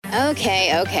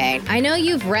Okay. I know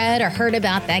you've read or heard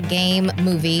about that game,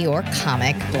 movie, or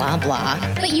comic, blah, blah,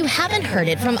 but you haven't heard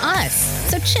it from us.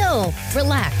 So chill,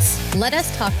 relax, let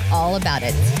us talk all about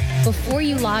it before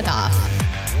you log off.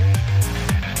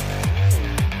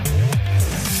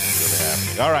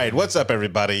 All right, what's up,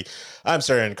 everybody? I'm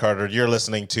Sir Aaron Carter. You're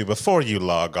listening to Before You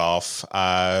Log Off.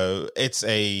 It's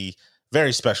a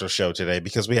very special show today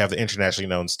because we have the internationally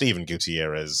known Steven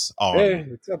Gutierrez on. Hey,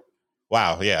 what's up?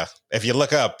 Wow, yeah. If you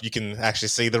look up, you can actually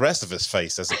see the rest of his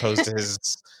face as opposed to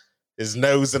his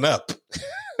nose and up.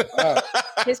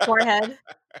 His forehead.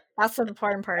 That's the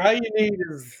important part. All you need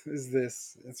is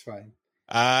this. It's fine.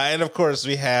 And of course,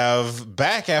 we have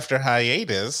back after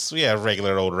hiatus. We have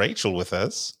regular old Rachel with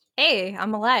us. Hey,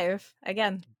 I'm alive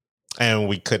again. And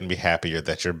we couldn't be happier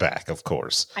that you're back, of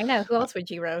course. I know. Who else would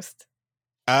you roast?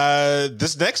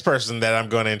 This next person that I'm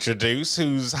going to introduce,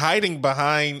 who's hiding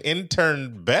behind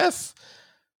intern Beth,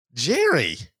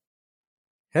 Jerry.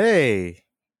 Hey.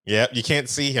 Yep, you can't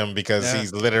see him because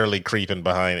he's literally creeping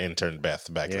behind intern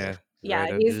Beth back there. Yeah,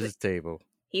 right he's under his table.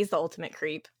 He's the ultimate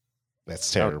creep. That's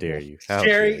terrible. How dare you?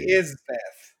 Jerry is Beth.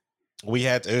 We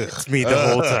had It's me the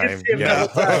whole time. It's him the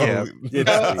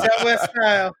whole time. Southwest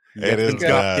style. It is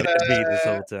God. It's me this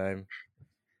whole time.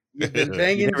 You've been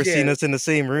banging. You've never seen us in the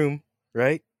same room,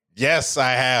 right? Yes,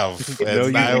 I have. No,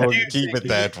 And you I will haven't. keep it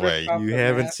that way. You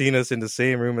haven't seen us in the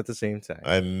same room at the same time.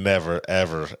 I never,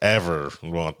 ever, ever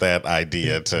want that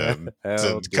idea to How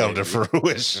come dare to you.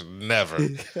 fruition. Never.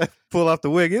 Pull off the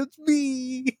wig. It's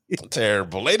me.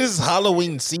 Terrible. It is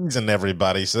Halloween season,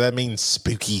 everybody. So that means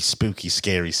spooky,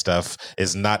 scary stuff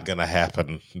is not going to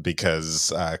happen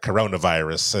because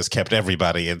coronavirus has kept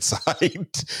everybody inside.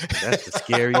 That's the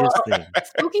scariest thing.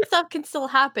 Spooky stuff can still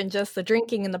happen, just the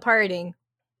drinking and the partying.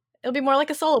 It'll be more like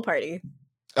a solo party.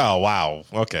 Oh, wow.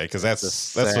 Okay, because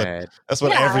that's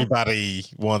what Yeah. everybody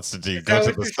wants to do. Go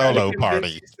to the solo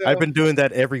party. I've been doing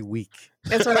that every week.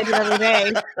 That's what I do every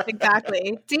day.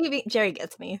 Exactly. See, Jerry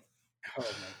gets me. Oh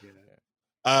my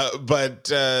god.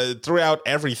 But throughout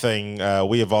everything,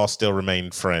 we have all still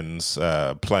remained friends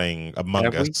playing Among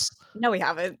Have we? Us. No, we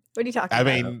haven't. What are you talking I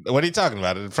about? mean, what are you talking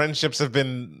about? Friendships have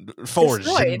been forged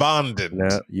Destroyed. and bonded.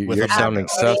 No, you're with Among sounding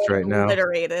Us. sus right now.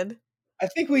 Obliterated. I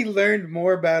think we learned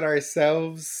more about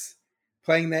ourselves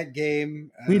playing that game.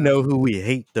 We know who we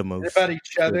hate the and most. about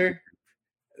each other.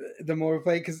 The more we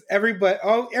play, because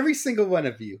every single one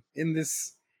of you in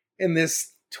this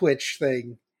Twitch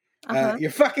thing, you're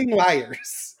fucking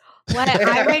liars. What?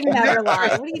 I would never lie.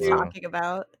 What are you talking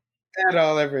about? Not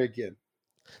all ever again.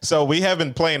 So we have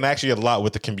been playing actually a lot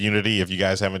with the community. If you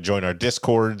guys haven't joined our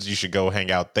Discords, you should go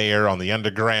hang out there on the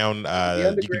Underground.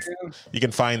 You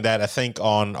can find that, I think,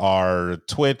 on our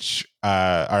Twitch,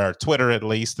 our Twitter at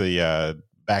least, the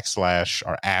 /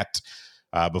 or at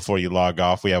Before You Log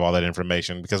Off. We have all that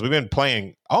information because we've been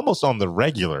playing almost on the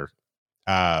regular,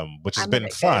 which has been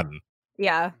fun.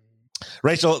 Yeah.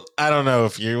 Rachel, I don't know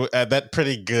if you that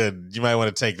pretty good. You might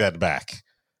want to take that back.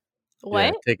 What?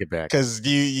 Yeah, take it back. Because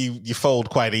you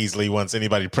fold quite easily once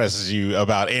anybody presses you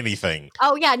about anything.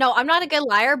 Oh, yeah. No, I'm not a good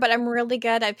liar, but I'm really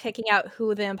good at picking out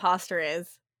who the imposter is.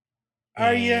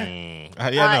 Are you?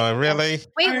 No, really?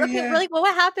 Wait, Are okay, ya? really?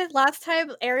 What happened last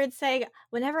time? Aaron saying,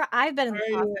 whenever I've been in the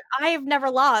imposter, I have never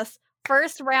lost.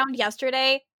 First round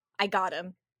yesterday, I got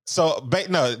him. So,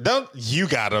 don't you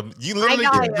got him. You literally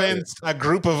got him. convinced a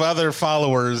group of other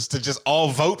followers to just all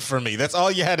vote for me. That's all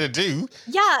you had to do.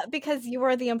 Yeah, because you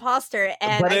were the imposter,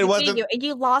 and But I it defeated wasn't- you, and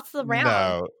you lost the round.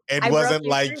 No, it I wasn't broke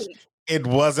your like streak. it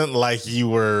wasn't like you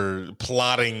were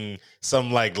plotting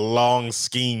some like long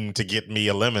scheme to get me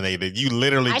eliminated. You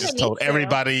literally I just didn't told need to.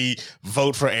 everybody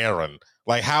vote for Aaron.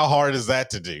 Like, how hard is that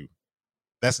to do?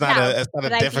 That's not Yeah, a but I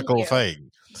beat difficult you.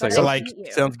 thing. But So, I like, beat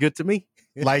you. Sounds good to me.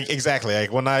 Like exactly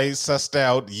like when I sussed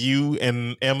out you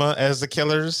and Emma as the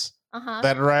killers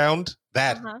that round,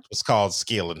 that was called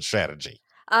skill and strategy.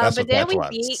 That's but what then that we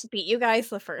was. beat you guys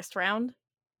the first round.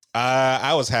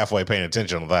 I was halfway paying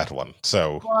attention to that one,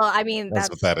 so Well, I mean that's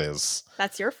what that is.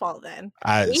 That's your fault then.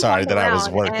 I'm We sorry won the that I was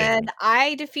round, working. and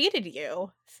I defeated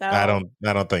you. So I don't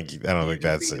think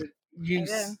that's it. You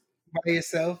by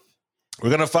yourself. We're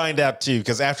going to find out, too,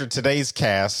 because after today's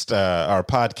cast, our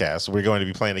podcast, we're going to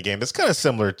be playing a game that's kind of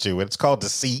similar to it. It's called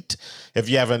Deceit. If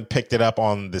you haven't picked it up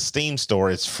on the Steam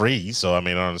store, it's free. So, I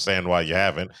mean, I don't understand why you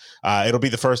haven't. It'll be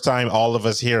the first time all of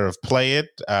us here have played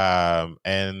it,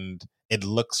 and it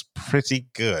looks pretty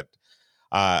good.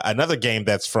 Another game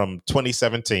that's from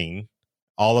 2017,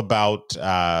 all about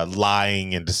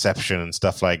lying and deception and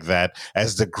stuff like that,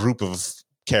 as the group of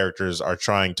characters are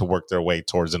trying to work their way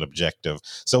towards an objective.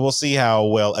 So we'll see how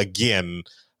well, again,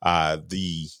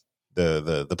 the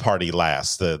the party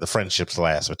lasts, the friendships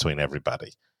last between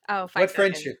everybody. Oh, 5 What seconds.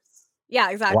 friendships? Yeah,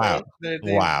 exactly. Wow. They've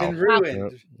Wow. been ruined. Yep. You're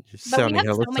But we sounding have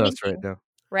hella so many sus right games. now.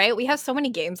 Right? We have so many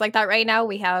games like that right now.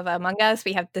 We have Among Us,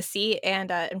 we have Deceit, and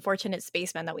Unfortunate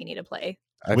Spaceman that we need to play.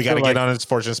 We got to feel get like- on its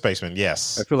Fortune Spaceman.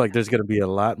 Yes. I feel like there's going to be a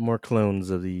lot more clones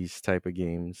of these type of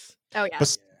games. Oh yeah,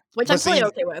 But, which but I'm totally see-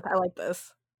 okay with. I like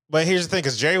this. but here's the thing,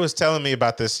 because Jerry was telling me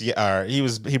about this. He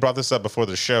brought this up before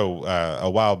the show a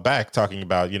while back, talking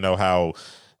about how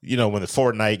when the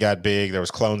Fortnite got big, there was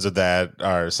clones of that.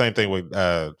 Or same thing with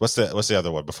what's the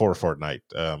other one before Fortnite?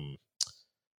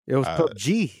 It was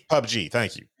PUBG. PUBG.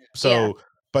 Thank you. So, Yeah.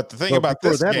 but the thing But about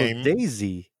before this that game, was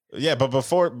Daisy. yeah, but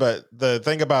the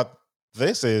thing about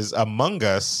this is Among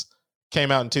Us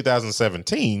came out in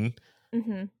 2017,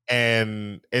 hmm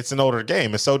and it's an older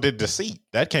game, and so did Deceit.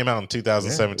 That came out in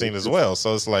 2017 as well.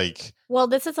 So it's like, Well,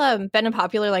 this has been a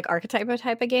popular like archetype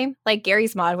type of game, like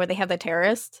Gary's Mod, where they have the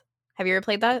terrorist. Have you ever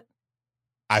played that?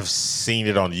 I've seen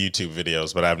it on YouTube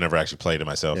videos, but I've never actually played it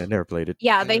myself. Yeah, I never played it.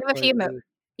 Yeah, they have a few modes.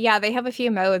 Yeah, they have a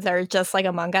few modes that are just like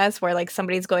Among Us, where like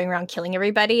somebody's going around killing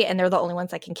everybody, and they're the only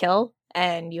ones that can kill,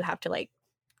 and you have to like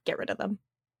get rid of them.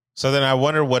 So then I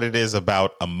wonder what it is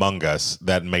about Among Us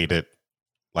that made it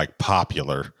like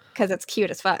popular. Because it's cute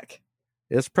as fuck.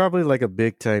 It's probably like a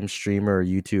big time streamer or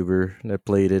YouTuber that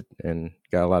played it and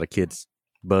got a lot of kids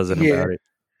buzzing Yeah. about it.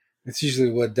 It's usually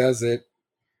what does it.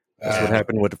 That's what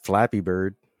happened with Flappy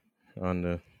Bird on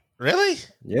the. Really?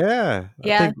 Yeah.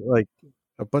 Yeah. I think like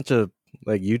a bunch of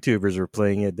like YouTubers were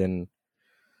playing it, then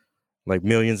like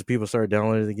millions of people started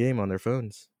downloading the game on their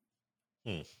phones.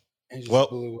 It just Well,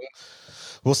 blew up.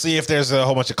 we'll see if there's a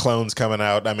whole bunch of clones coming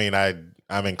out. I mean,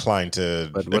 I'm inclined to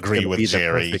But what's agree gonna with be the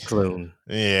Jerry. perfect clone?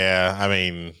 Yeah, I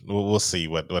mean, we'll see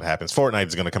what happens. Fortnite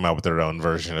is going to come out with their own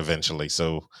version eventually,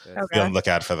 so be Okay. on the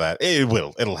lookout for that.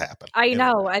 It'll happen. I It'll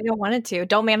know. happen. I don't want it to.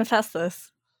 Don't manifest this,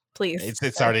 please.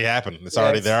 It's already happened. It's Yeah,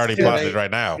 already they're already too plotting late. it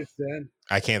right now. It's done.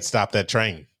 I can't stop that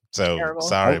train. So Terrible.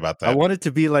 sorry about I that. want it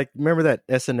to be like, remember that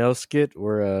SNL skit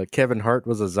where Kevin Hart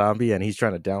was a zombie and he's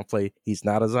trying to downplay he's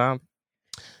not a zombie?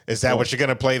 Is that what you're going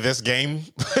to play this game?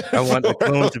 I want the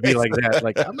clone to be like that.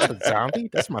 Like, I'm not a zombie.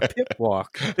 That's my pip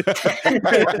walk.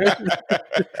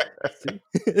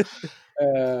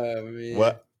 Man.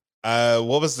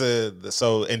 What was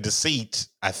so in Deceit,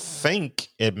 I think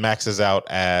it maxes out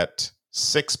at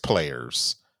 6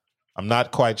 players. I'm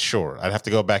not quite sure. I'd have to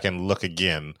go back and look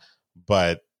again,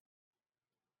 but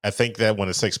I think that one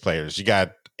is 6 players. You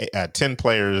got 10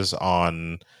 players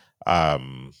on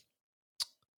Among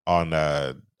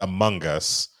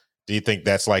Us. Do you think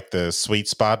that's like the sweet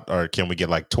spot, or can we get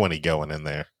like 20 going in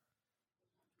there?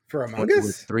 For Among With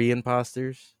Us? 3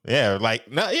 imposters. Yeah,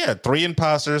 3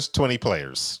 imposters, 20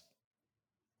 players.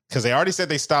 Because they already said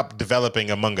they stopped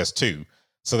developing Among Us 2,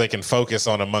 so they can focus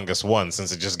on Among Us 1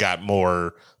 since it just got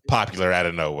more popular out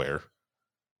of nowhere.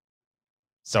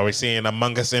 So are we seeing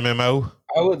Among Us MMO?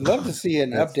 I would love to see an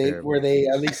That's update terrible. where they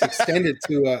at least extend it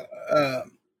to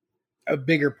a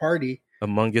bigger party.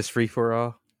 Among Us Free for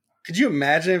All. Could you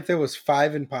imagine if there was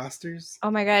 5 imposters? Oh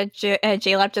my god,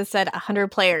 JLab just said 100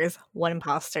 players, 1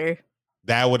 imposter.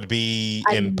 That would be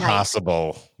A night.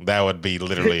 impossible. That would be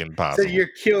literally So impossible. your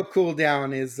kill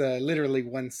cooldown is literally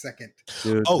 1 second.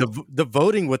 Dude, Oh. the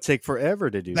voting would take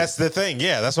forever to do. That's the thing.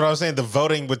 Yeah, that's what I was saying. The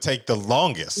voting would take the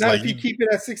longest. Now, Like if you keep it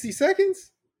at 60 seconds,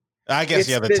 I guess it's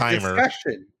yeah, the timer.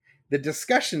 discussion. The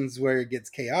discussion's where it gets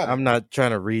chaotic. I'm not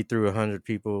trying to read through 100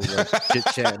 people like, chit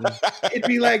chatting. It'd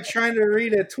be like trying to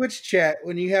read a Twitch chat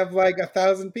when you have like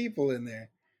 1,000 people in there.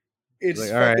 It's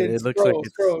Like, all right, fucking it looks like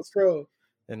it's- scroll.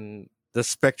 And the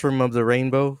spectrum of the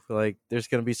rainbow, like there's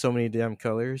gonna be so many damn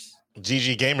colors.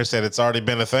 GG Gamer said it's already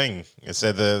been a thing. It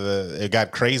said it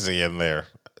got crazy in there.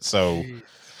 So Jeez.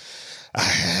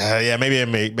 yeah,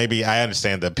 maybe I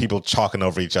understand that people chalking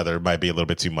over each other might be a little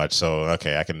bit too much. So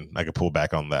okay, I can pull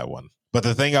back on that one. But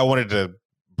the thing I wanted to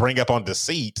bring up on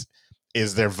Deceit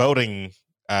is their voting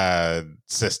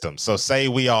system. So say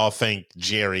we all think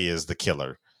Jerry is the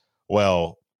killer.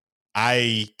 Well,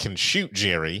 I can shoot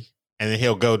Jerry and then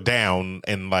he'll go down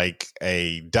in like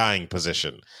a dying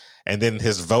position. And then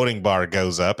his voting bar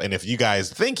goes up. And if you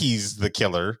guys think he's the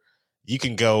killer, you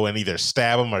can go and either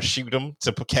stab him or shoot him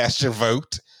to cast your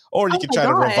vote, or you Oh can my try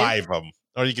to God. revive him,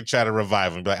 or you can try to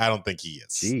revive him. And be like, I don't think he is.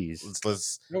 Jeez.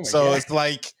 Let's Oh my so God. it's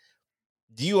like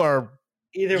you are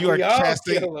Either you are we all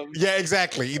casting. kill them. Yeah,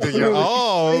 exactly. Either you're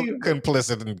all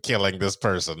complicit in killing this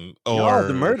person, or Y'all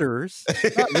the murderers,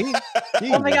 not me.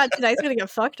 Oh my god, tonight's gonna get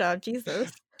fucked up.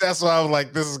 Jesus. That's why I'm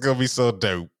like, this is gonna be so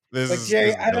dope. This Like is Jerry,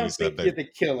 this is I gonna be don't so think dope. you're the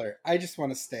killer. I just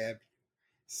want to stab.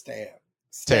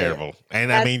 Terrible.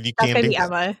 And I mean, you That's can't gonna do be that.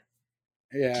 Emma.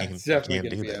 Yeah, it's definitely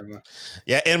going to be Emma.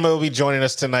 Yeah, Emma will be joining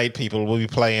us tonight, people. We'll be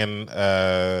playing.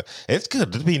 It's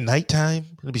good. It'll be nighttime.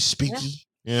 It'll be spooky.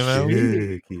 You know?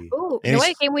 Spooky. Ooh, you know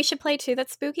what game we should play too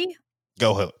that's spooky?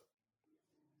 Go ahead.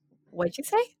 What'd you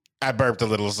say? I burped a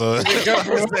little, so I think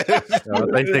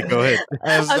go ahead.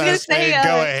 I was gonna say,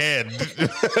 go ahead.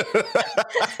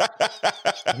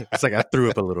 It's like I threw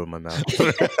up a little in my mouth.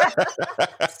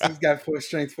 He's got 4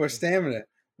 strength, 4 stamina.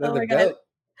 Oh my God.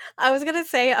 I was gonna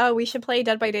say we should play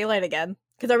Dead by Daylight again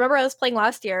because I remember I was playing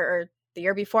last year or the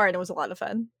year before and it was a lot of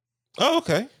fun. Oh,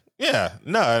 okay. Yeah.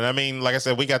 No, I mean, like I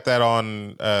said, we got that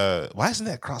on. Why isn't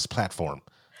that cross-platform?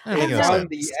 It's on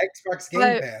the Xbox Game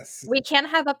Pass. We can't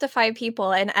have up to 5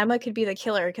 people, and Emma could be the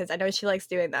killer because I know she likes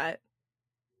doing that.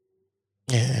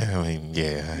 Yeah, I mean,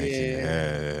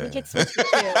 yeah. We could switch the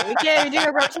two. We can do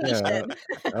a rotation.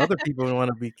 Yeah, other people want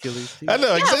to be killers too. I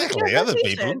know, Yeah, exactly. Other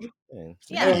people.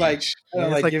 Yeah. I don't like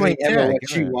giving Emma what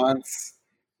she wants.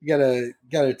 You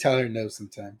gotta tell her no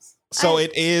sometimes. So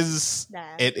it is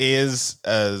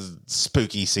a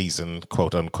spooky season,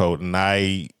 quote unquote. And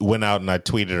I went out and I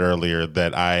tweeted earlier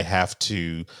that I have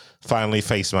to finally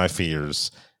face my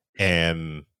fears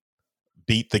and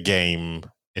beat the game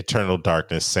Eternal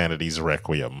Darkness Sanity's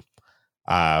Requiem.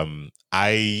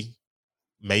 I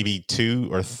maybe 2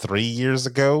 or 3 years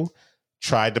ago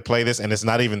tried to play this, and it's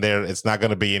not even there. It's not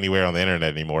going to be anywhere on the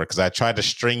internet anymore because I tried to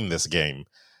stream this game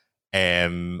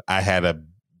and I had a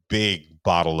big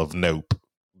bottle of Nope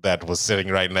that was sitting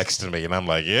right next to me, and I'm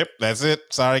like, yep, that's it.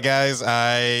 Sorry guys,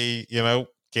 I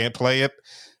can't play it.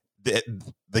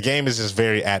 The game is just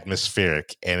very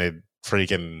atmospheric and it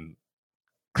freaking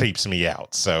creeps me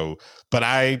out. So but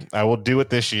I will do it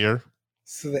this year.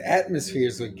 So the atmosphere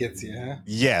is what gets you, huh?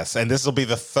 Yes, and this will be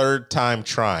the 3rd time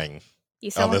trying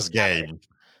on this game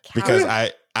because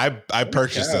I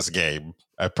purchased this game.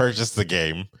 I purchased the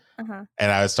game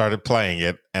and I started playing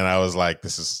it and I was like,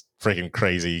 this is freaking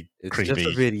crazy, it's creepy. just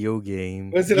a video game.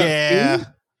 Was it on Steam?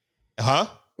 Huh?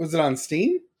 Was it on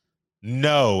Steam?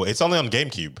 No, it's only on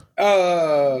GameCube.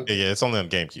 Oh. Yeah, it's only on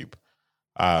GameCube.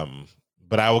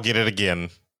 But I will get it again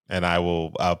and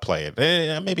I'll play it.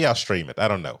 Maybe I'll stream it. I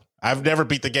don't know. I've never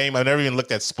beat the game. I've never even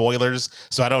looked at spoilers,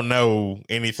 so I don't know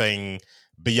anything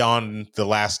beyond the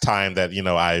last time that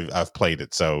I've played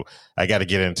it. So I got to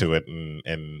get into it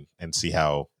and see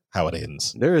how it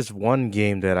ends. There is one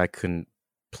game that I couldn't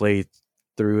play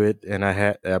through it, and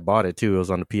I bought it too. It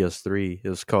was on the PS3. It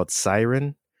was called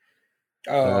Siren.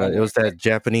 It was that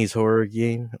Japanese horror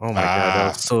game. Oh my God, that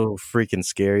was so freaking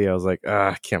scary. I was like,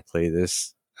 I can't play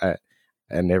this. I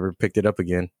never picked it up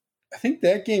again. I think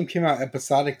that game came out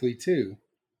episodically too,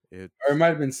 or it might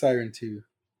have been Siren 2.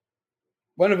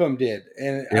 One of them did,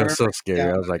 and it was so scary.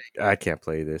 I was like, I can't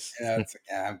play this. And I was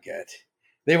like, I'm good.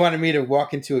 They wanted me to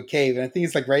walk into a cave, and I think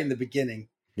it's like right in the beginning.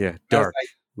 Yeah, dark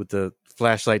with the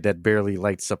flashlight that barely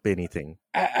lights up anything.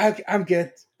 I'm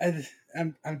good. I'm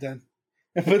done.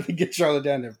 I put the controller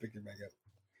down there and pick it back up.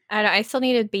 I still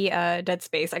need to beat Dead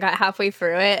Space. I got halfway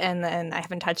through it, and then I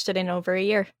haven't touched it in over a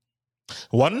year.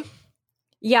 One?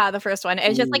 Yeah, the first one.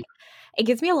 It's just like it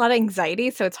gives me a lot of anxiety,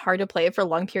 so it's hard to play it for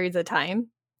long periods of time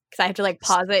because I have to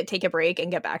pause it, take a break, and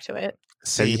get back to it.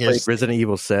 Have you played Resident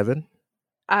Evil 7?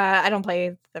 I don't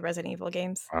play the Resident Evil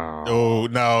games. Oh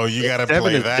no, you got to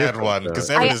play that one because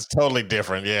 7 is totally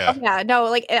different. Yeah. Yeah,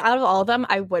 no, out of all of them,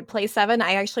 I would play 7.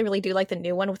 I actually really do like the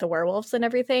new one with the werewolves and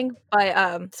everything.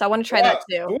 But so I want to try that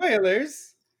too. Spoilers.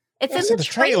 It's in the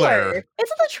trailer.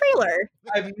 It's in the trailer.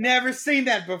 I've never seen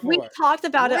that before. We talked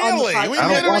about it on the podcast. We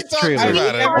literally talked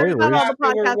about it. On the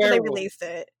podcast when they released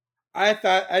it. I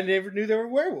thought I never knew there were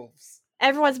werewolves.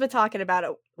 Everyone's been talking about it.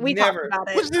 We talked about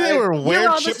it. They were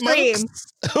weird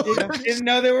chipmunks. Didn't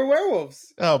know there were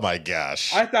werewolves. Oh my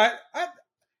gosh! I thought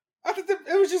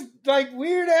it was just like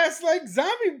weird ass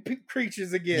zombie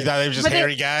creatures again. You thought they were just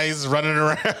hairy guys running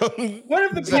around. One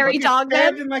of the hairy dog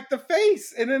stabbed in the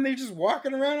face, and then they're just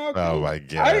walking around all cool. Oh my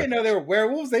god! I didn't know they were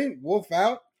werewolves. They didn't wolf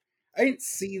out. I didn't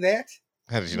see that.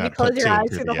 How did you not close your eyes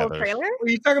through the whole trailer? Well,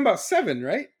 you're talking about 7,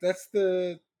 right? That's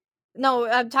the. No,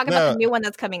 I'm talking about the new one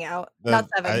that's coming out. Not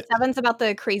 7. 7's about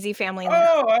the crazy family.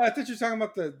 Oh, I thought you were talking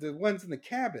about the ones in the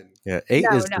cabin. Yeah, 8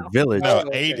 is the village. No,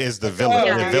 8 is the village.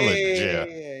 The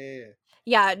village.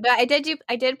 Yeah, but I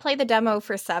did play the demo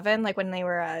for 7, when they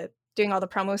were doing all the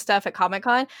promo stuff at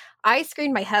Comic-Con. I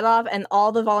screamed my head off, and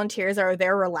all the volunteers that were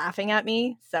there were laughing at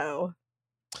me. So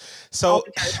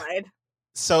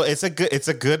it's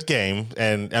a good game,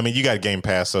 and I mean you got Game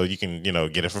Pass, so you can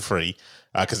get it for free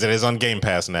because it is on Game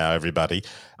Pass now. Everybody,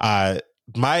 my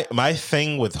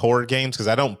thing with horror games, because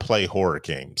I don't play horror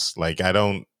games. I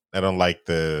don't like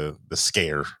the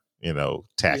scare.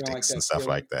 tactics like and stuff feeling?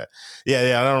 like that.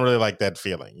 Yeah, I don't really like that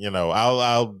feeling.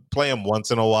 I'll play them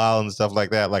once in a while and stuff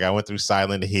like that. Like I went through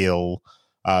Silent Hill,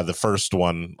 the first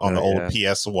one on the old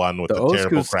PS1 with the old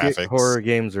terrible school graphics. Horror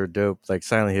games are dope, like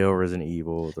Silent Hill, Resident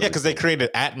Evil. Yeah, because they created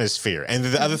atmosphere, and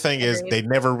the other thing is they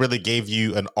never really gave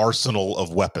you an arsenal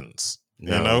of weapons.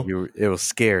 It was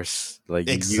scarce. Like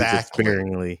exactly. You used it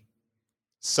sparingly.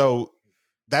 So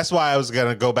that's why I was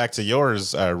gonna go back to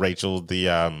yours, Rachel.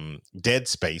 The Dead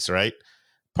Space, right?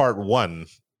 Part 1.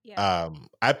 Yeah.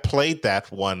 I played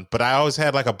that one, but I always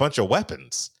had like a bunch of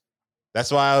weapons.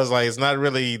 That's why I was like, it's not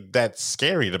really that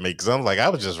scary to me because I'm like, I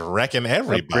was just wrecking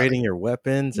everybody. Upgrading your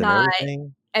weapons and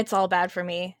everything. It's all bad for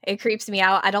me. It creeps me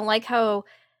out. I don't like how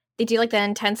they do like the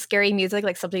intense, scary music,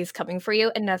 like somebody's coming for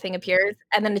you and nothing appears,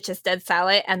 and then it's just dead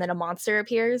silent, and then a monster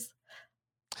appears.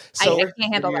 So I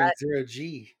can't handle that. Zero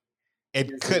G.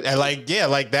 It could like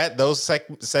that. Those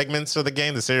segments of the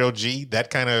game, the Zero G, that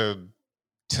kind of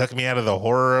took me out of the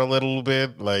horror a little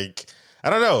bit. Like I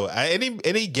don't know.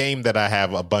 Any game that I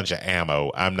have a bunch of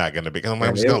ammo, I'm not going to be. I'm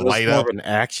just going to light up. An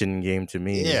action game to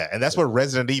me. Yeah, and that's what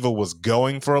Resident Evil was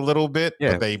going for a little bit.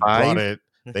 Yeah, but they brought it.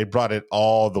 They brought it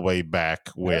all the way back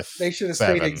with. They should have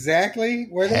 7. stayed exactly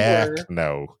where they were.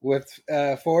 No, with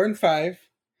 4 and 5,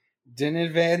 didn't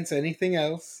advance anything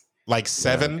else. Like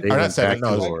 7 or not 7?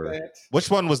 No, like which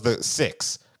one was the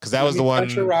 6? Because that was the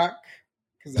one. Rock.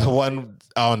 The one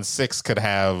on 6 could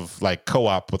have like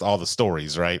co-op with all the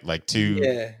stories, right? Like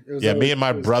 2. Yeah, me and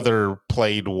my brother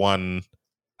played one.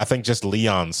 I think just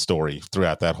Leon's story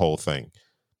throughout that whole thing,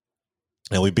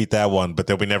 and we beat that one. But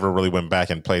then we never really went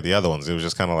back and played the other ones. It was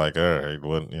just kind of like, all right,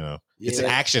 well, it's an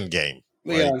action game.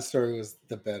 Leon's story was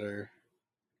the better.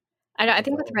 I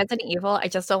think with Resident Evil, I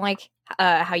just don't like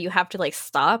how you have to like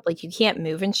stop. Like you can't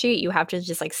move and shoot. You have to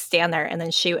just like stand there and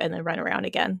then shoot and then run around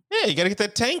again. Yeah, you got to get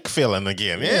that tank feeling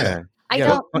again. Yeah. I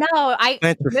don't know. I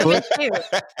move and shoot.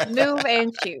 Move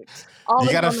and shoot.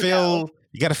 You got to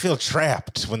feel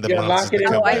trapped when the monsters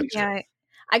come back.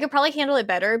 I could probably handle it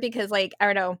better because like, I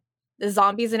don't know, the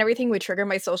zombies and everything would trigger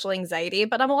my social anxiety,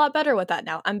 but I'm a lot better with that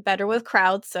now. I'm better with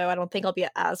crowds, so I don't think I'll be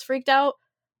as freaked out,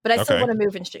 but I still want to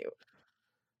move and shoot.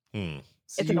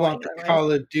 So you want the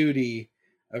Call of Duty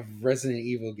of Resident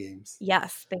Evil games?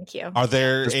 Yes, thank you. Are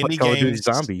there any Call games? Of Duty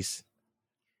Zombies.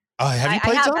 Oh, have you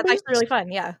played Zombies? That's actually really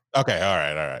fun. Yeah. Okay. All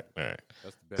right.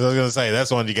 Because I was gonna say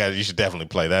that's one you should definitely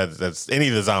play. That's any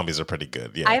of the zombies are pretty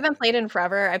good. Yeah. I haven't played in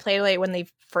forever. I played like when they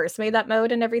first made that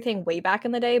mode and everything way back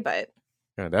in the day, but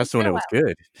that's when it was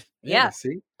good. Yeah.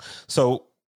 See. So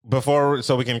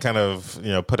we can kind of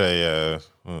put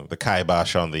the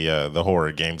kibosh on the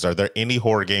horror games. Are there any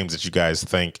horror games that you guys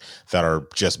think that are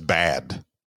just bad?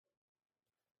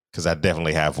 Because I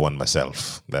definitely have one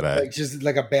myself that just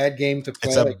like a bad game to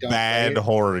play. It's a bad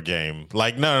horror game.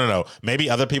 Like no. Maybe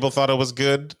other people thought it was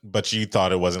good, but you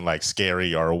thought it wasn't like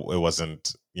scary or it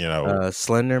wasn't.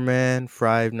 Slender Man,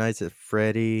 Five Nights at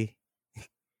Freddy.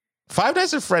 Five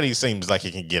Nights at Freddy seems like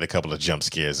it can get a couple of jump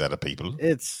scares out of people.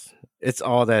 It's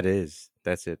all that is.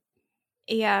 That's it.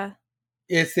 Yeah.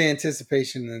 It's the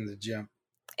anticipation and the jump.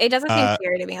 It doesn't seem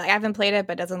scary to me. Like I haven't played it,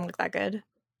 but it doesn't look that good.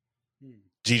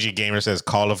 GG Gamer says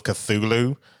Call of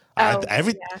Cthulhu.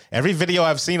 Every video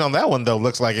I've seen on that one though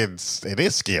looks like it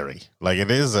is scary. Like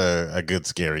it is a good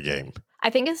scary game. I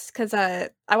think it's because I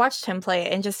watched him play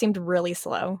it and it just seemed really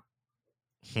slow.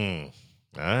 All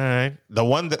right. The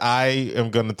one that I am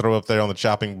going to throw up there on the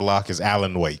chopping block is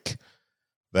Alan Wake.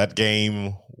 That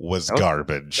game was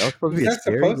garbage. That was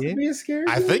supposed to be a scary game?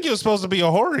 I think it was supposed to be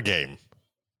a horror game.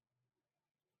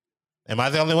 Am I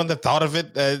the only one that thought of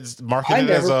it as marketed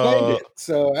as a... I never played it,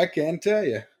 so I can't tell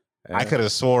you. I could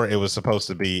have swore it was supposed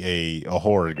to be a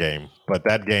horror game, but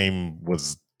that game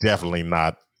was definitely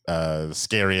not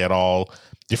scary at all.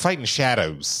 You're fighting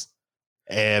shadows,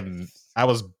 and I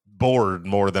was bored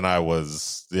more than I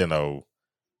was,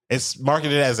 It's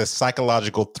marketed as a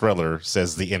psychological thriller,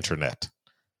 says the internet.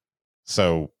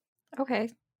 So... Okay.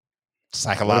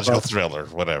 Psychological thriller,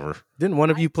 whatever. Didn't one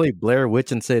of you play Blair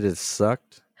Witch and say it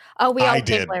sucked? Oh, we all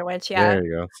played Blair Witch, yeah. There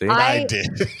you go. See? I did.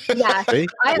 Yeah. See?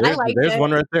 I liked it. There's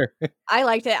one right there. I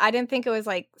liked it. I didn't think it was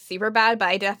like super bad, but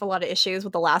I did have a lot of issues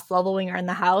with the last level when you're in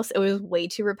the house. It was way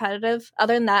too repetitive.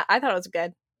 Other than that, I thought it was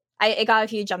good. It got a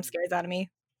few jump scares out of me.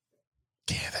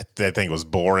 Yeah, that thing was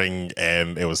boring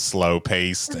and it was slow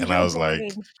paced, and I was like,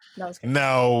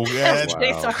 "No,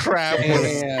 crap!"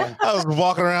 I was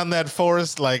walking around that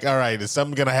forest like, "All right, is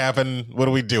something gonna happen? What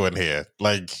are we doing here?"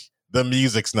 Like the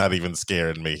music's not even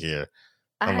scaring me here.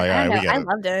 I'm like, all right, I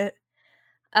loved it.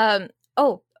 I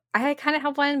kind of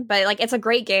have one, but like it's a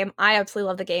great game. I absolutely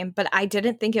love the game, but I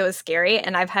didn't think it was scary,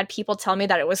 and I've had people tell me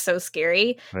that it was so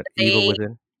scary. Evil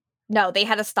Within. No, they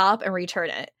had to stop and return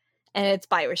it. And it's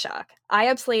BioShock. I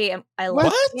love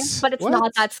the game, but it's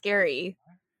not that scary.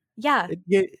 Yeah.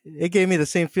 It gave me the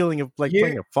same feeling of like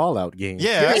playing a Fallout game.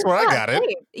 Yeah, that's where I got it.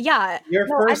 Yeah. Your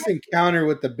first encounter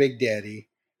with the Big Daddy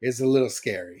is a little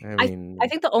scary. I mean, I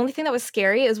think the only thing that was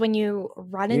scary is when you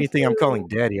run anything I'm calling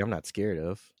Daddy, I'm not scared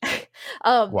of.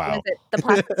 Wow. Was it the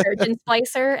plastic surgeon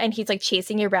splicer, and he's like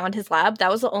chasing you around his lab? That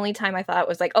was the only time I thought it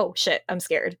was like, oh shit, I'm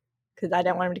scared. Because I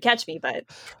didn't want him to catch me, but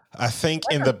I think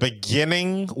in the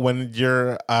beginning when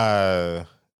you're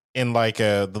in like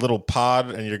the little pod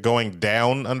and you're going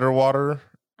down underwater,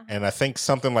 and I think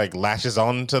something like lashes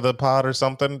onto the pod or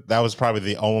something, that was probably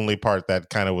the only part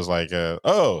that kind of was like, but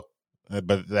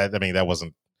that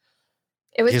wasn't.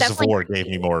 It was Gears of definitely War gave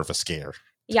me more of a scare.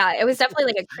 Yeah, it was definitely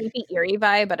like a creepy, eerie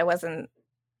vibe, but it wasn't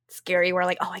scary. Where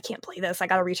like, oh, I can't play this. I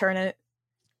got to return it.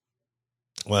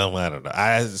 Well, I don't know.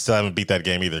 I still haven't beat that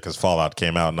game either because Fallout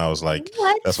came out, and I was like,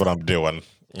 "That's what I'm doing.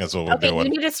 That's what we're doing."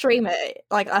 You need to stream it,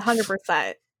 like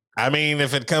 100%. I mean,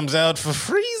 if it comes out for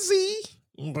freezy,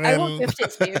 then... I will gift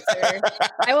it to you, sir.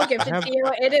 I will gift it to you.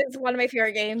 It is one of my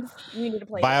favorite games. You need to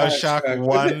play BioShock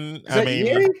 1. Is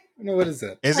EA? No, what is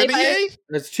it? Is it EA?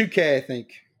 It's 2K, I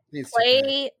think.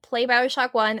 Play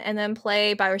BioShock 1 and then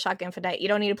play BioShock Infinite. You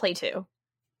don't need to play 2.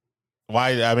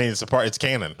 Why? I mean, it's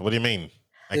canon. What do you mean?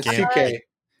 It's 2K.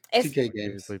 2K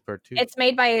games. It's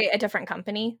made by a different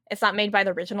company. It's not made by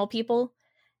the original people.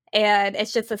 And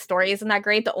it's just the story isn't that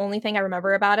great. The only thing I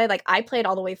remember about it, like I played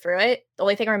all the way through it. The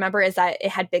only thing I remember is that it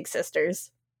had big sisters.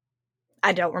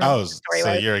 I don't remember. Oh,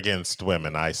 so you're against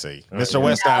women. I see. Mr.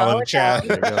 West Island chat.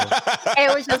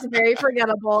 It was just very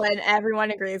forgettable, and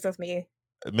everyone agrees with me.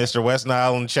 Mr. West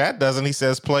Island chat doesn't. He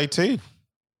says play 2.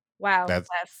 Wow. That's.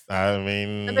 I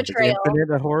mean, the betrayal. Is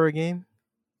Infinite a horror game?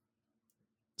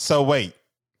 So wait,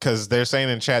 because they're saying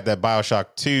in chat that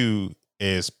BioShock 2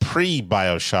 is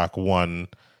pre-BioShock 1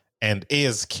 and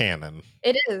is canon.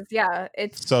 It is, yeah.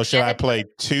 So should I play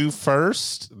 2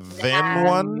 first, then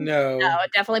 1? No,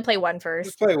 definitely play 1 first.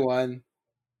 Just play 1.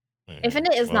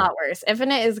 Infinite is not worse.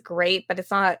 Infinite is great, but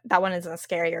it's not. That one isn't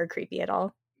scary or creepy at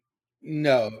all.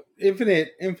 No, Infinite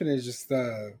is just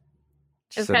an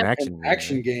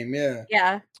action game. Yeah,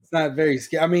 yeah. It's not very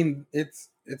scary. I mean, it's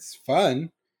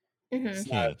fun. Mm-hmm.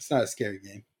 It's not a scary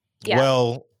game. Yeah.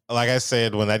 Well, like I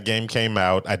said, when that game came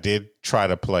out, I did try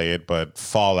to play it, but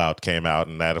Fallout came out,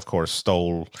 and that, of course,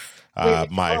 stole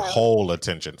my whole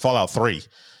attention. Fallout 3.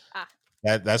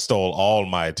 That stole all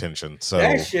my attention. So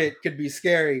that shit could be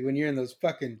scary when you're in those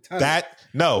fucking tunnels.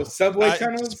 Those subway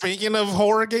tunnels. Speaking of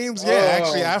horror games,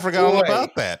 actually, I forgot all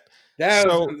about that. That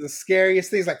was one of the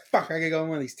scariest things. Like, fuck, I gotta go in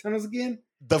one of these tunnels again.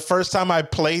 The first time I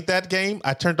played that game,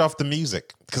 I turned off the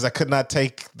music because I could not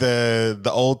take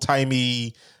the old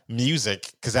timey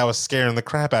music because that was scaring the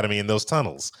crap out of me in those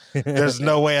tunnels. There's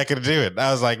no way I could do it.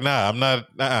 I was like, nah, I'm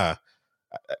not.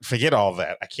 Forget all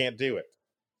that. I can't do it.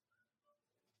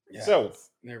 Yeah, so,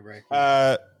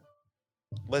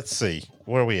 let's see.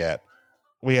 Where are we at?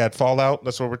 We had Fallout.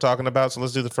 That's what we're talking about. So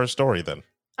let's do the first story then.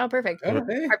 Oh, perfect.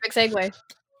 Perfect segue.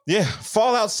 Yeah.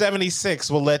 Fallout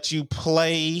 76 will let you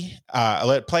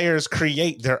let players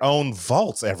create their own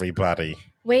vaults, everybody.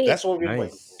 Wait. That's what we're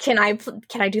doing. Can I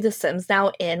do The Sims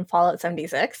now in Fallout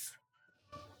 76?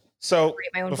 So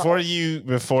before you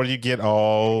get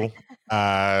all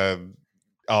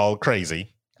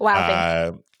crazy.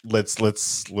 Wow.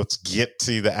 Let's get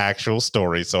to the actual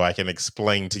story so I can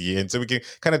explain to you, and so we can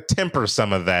kind of temper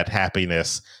some of that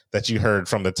happiness that you heard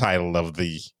from the title of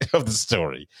the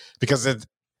story, because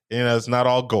it's not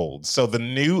all gold. So the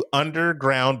new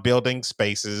underground building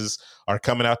spaces are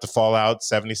coming out to Fallout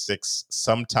 76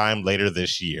 sometime later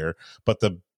this year, but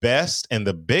the best and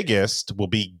the biggest will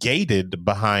be gated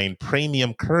behind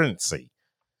premium currency.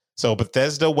 So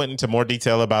Bethesda went into more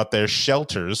detail about their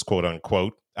shelters, quote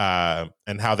unquote,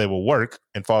 and how they will work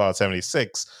in Fallout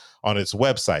 76 on its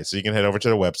website. So you can head over to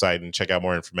the website and check out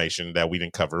more information that we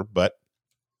didn't cover. But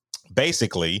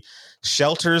basically,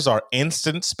 shelters are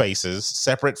instant spaces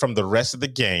separate from the rest of the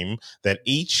game that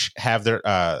each have their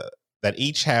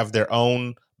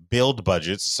own build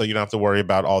budgets. So you don't have to worry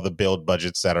about all the build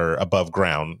budgets that are above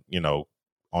ground,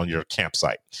 on your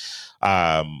campsite.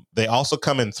 They also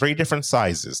come in 3 different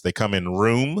sizes. They come in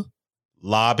room,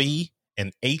 lobby,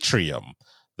 and atrium.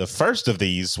 The first of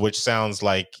these, which sounds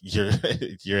like you're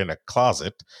in a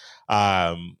closet,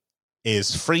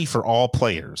 is free for all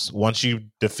players once you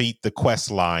defeat the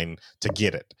quest line to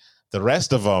get it. The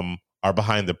rest of them are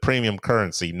behind the premium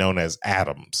currency known as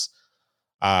atoms.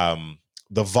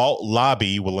 The Vault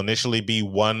Lobby will initially be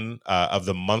one of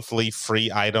the monthly free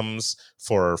items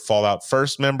for Fallout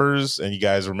First members. And you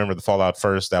guys remember the Fallout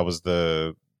First, that was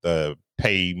the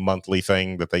pay monthly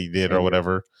thing that they did or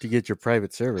whatever to get your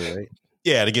private server, right?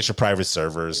 Yeah, to get your private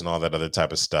servers and all that other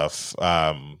type of stuff.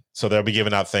 So they'll be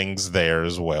giving out things there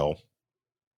as well.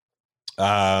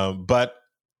 But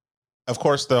of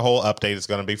course, the whole update is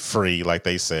going to be free, like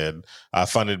they said,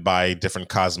 funded by different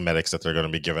cosmetics that they're going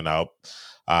to be giving out.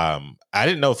 I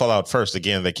didn't know Fallout First.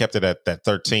 Again, they kept it at that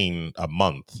 $13 a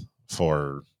month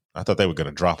for. I thought they were going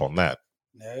to drop on that.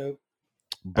 Nope.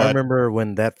 But I remember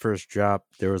when that first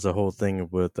dropped, there was a whole thing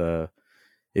with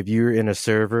if you're in a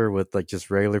server with like just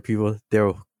regular people,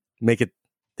 they'll make it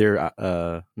their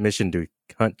mission to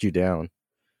hunt you down.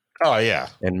 Oh yeah,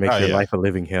 and make your life a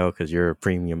living hell because you're a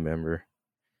premium member.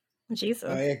 Jesus.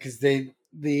 Oh yeah, because the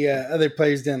other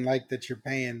players didn't like that you're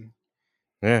paying.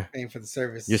 Yeah, paying for the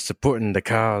service. You're supporting the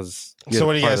cause. So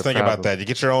what do you guys think about that? You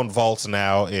get your own vaults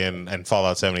now in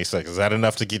Fallout 76. Is that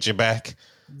enough to get you back?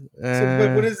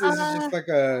 So what is this? Is just like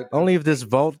a only if this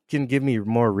vault can give me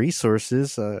more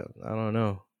resources. I don't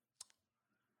know.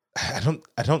 I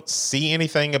don't see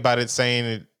anything about it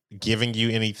saying giving you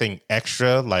anything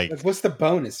extra. Like what's the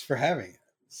bonus for having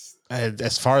it?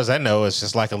 As far as I know, it's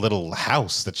just like a little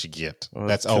house that you get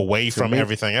that's away from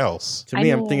everything else. To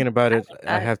me, I'm thinking about it.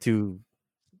 I have to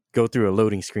go through a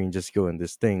loading screen just to go in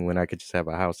this thing when I could just have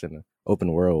a house in an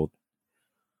open world.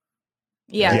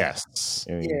 Yeah. Yes.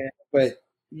 Yeah, but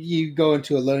you go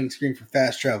into a loading screen for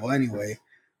fast travel anyway,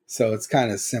 so it's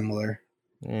kind of similar.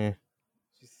 Yeah.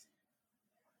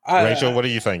 Rachel, what are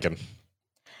you thinking?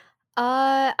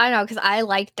 I don't know, because I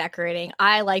like decorating.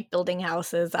 I like building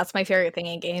houses. That's my favorite thing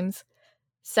in games.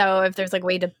 So if there's like a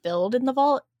way to build in the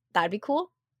vault, that'd be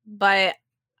cool. But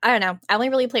I don't know. I only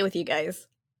really play with you guys,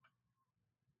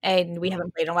 and we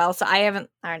haven't played in a while, so I don't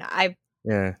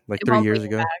know. Like 3 years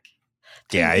ago.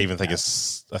 Yeah, I even think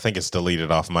it's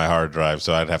deleted off my hard drive,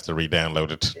 so I'd have to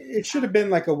re-download it. It should have been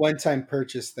like a one-time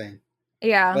purchase thing.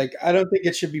 Yeah. Like I don't think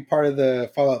it should be part of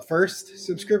the Fallout First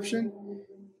subscription.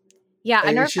 Yeah, like,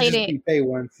 I never played it. You pay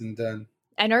once and done.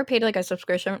 I never paid like a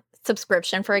subscription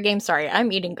for a game. Sorry,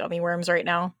 I'm eating gummy worms right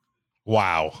now.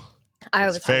 Wow. I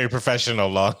was very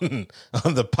professional on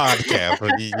the podcast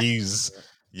where you use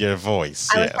your voice.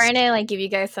 I was trying to like give you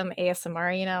guys some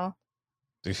ASMR, you know.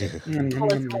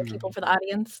 People for the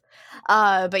audience.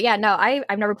 But yeah, no,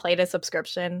 I've never played a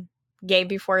subscription game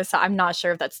before, so I'm not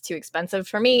sure if that's too expensive.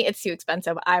 For me, it's too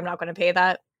expensive. I'm not going to pay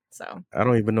that. So I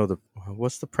don't even know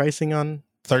what's the pricing on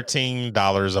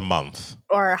 $13 a month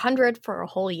or $100 for a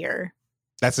whole year.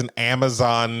 That's an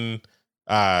Amazon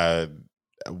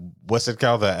what's it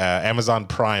called, the Amazon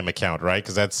Prime account, right?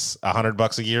 Because that's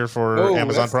 $100 a year for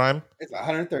Amazon Prime. It's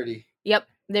 130. Yep,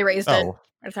 they raised it.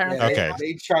 Yeah, okay,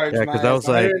 they charge. Yeah, because I was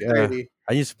like,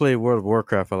 I used to play World of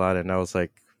Warcraft a lot, and I was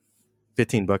like,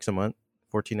 $15 a month,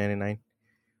 $14.99.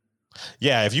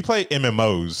 Yeah, if you play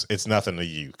MMOs, it's nothing to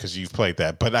you because you've played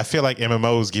that. But I feel like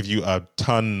MMOs give you a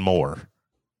ton more.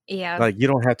 Yeah, like you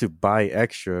don't have to buy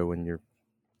extra when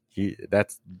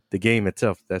that's the game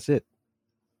itself. That's it.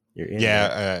 You're in.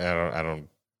 Yeah,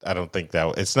 I don't think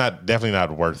that it's definitely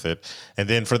not worth it. And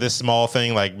then for this small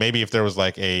thing, like maybe if there was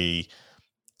like a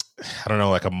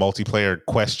multiplayer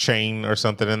quest chain or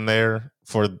something in there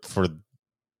for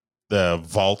the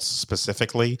vaults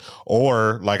specifically,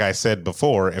 or like I said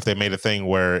before, if they made a thing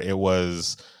where it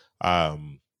was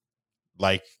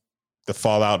like the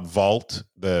Fallout Vault,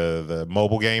 the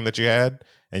mobile game that you had,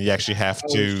 and you actually have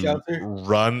to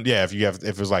run. Yeah, if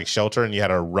it was like Shelter and you had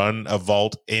to run a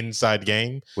vault inside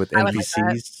game with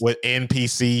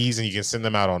NPCs, and you can send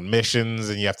them out on missions,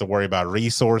 and you have to worry about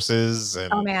resources.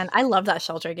 And oh man, I love that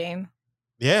Shelter game.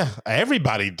 Yeah,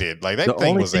 everybody did. Like that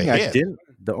thing was a hit.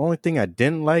 The only thing I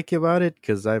didn't like about it,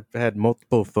 because I've had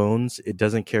multiple phones, it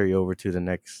doesn't carry over to the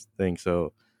next thing.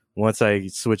 So once I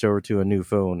switch over to a new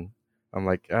phone, I'm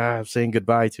like, I'm saying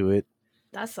goodbye to it.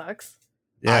 That sucks.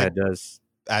 Yeah, it does.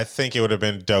 I think it would have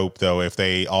been dope though if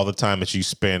all the time that you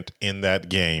spent in that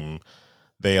game,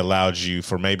 they allowed you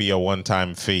for maybe a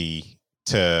one-time fee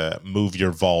to move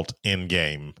your vault in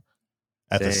game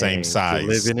at the same size.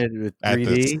 Live in it with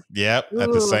 3D. At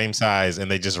the same size,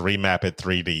 and they just remap it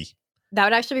 3D. That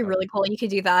would actually be really cool. You could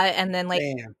do that, and then like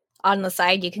on the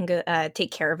side, you can go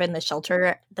take care of it in the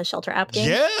Shelter app game.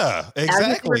 Yeah,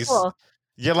 exactly. Cool.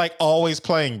 You're like always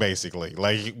playing basically.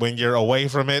 Like when you're away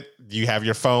from it, you have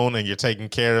your phone and you're taking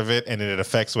care of it, and then it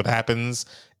affects what happens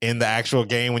in the actual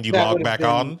game when you log back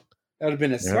on. That would have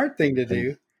been a smart thing to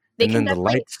do. And then the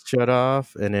lights shut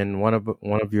off, and then one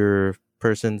of your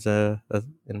person's an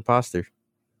imposter.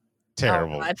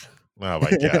 Terrible. Oh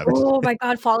my god. Oh my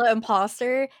god, Fallout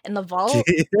Imposter in the vault.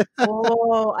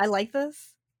 Oh, I like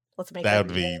this. Let's make that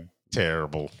would be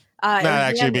terrible. That'd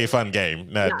actually be a fun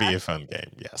game. That'd be a fun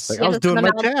game. Yes. Like, I was doing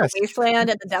my task. Wasteland,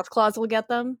 and the Death Claws will get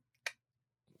them.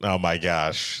 Oh my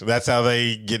gosh. That's how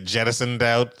they get jettisoned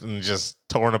out and just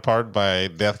torn apart by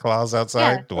Death Claws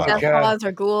outside? Yeah, wow. Death Claws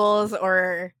or ghouls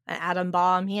or an atom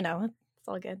bomb, it's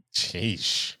all good.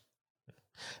 Sheesh.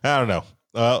 I don't know.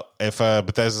 Well, if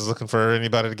Bethesda's looking for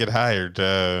anybody to get hired,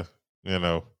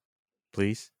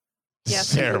 please. Yeah,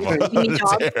 terrible.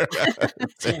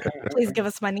 Please give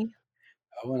us money.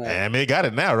 I mean, they got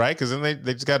it now, right? Because then they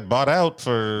just got bought out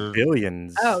for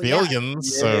billions.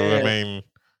 Billions. Yeah. So, I mean,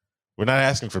 we're not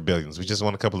asking for billions. We just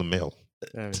want a couple of mil.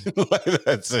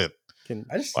 That's it.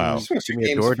 I just give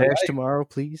me a DoorDash tomorrow,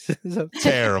 please?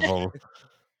 Terrible.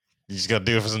 You just gonna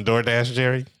do it for some DoorDash,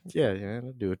 Jerry? Yeah,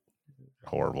 I'll do it.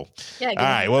 Horrible. Yeah. All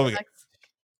right.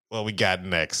 What we got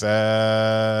next?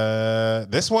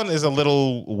 This one is a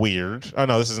little weird. Oh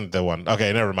no, this isn't the one.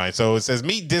 Okay, never mind. So it says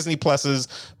meet Disney Plus's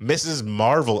Mrs.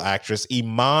 Marvel actress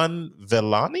Iman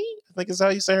Vellani. I think is how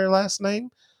you say her last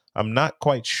name. I'm not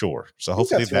quite sure. So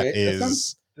hopefully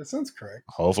that sounds correct.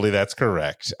 Hopefully that's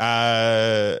correct.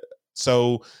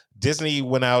 So Disney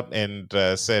went out and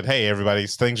said, hey, everybody,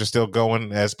 things are still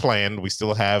going as planned. We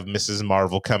still have Mrs.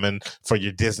 Marvel coming for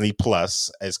your Disney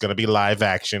Plus. It's going to be live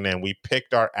action. And we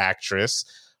picked our actress.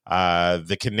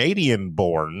 The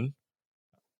Canadian-born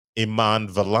Iman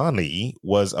Vellani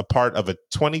was a part of a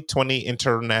 2020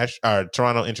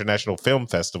 Toronto International Film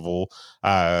Festival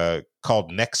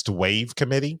called Next Wave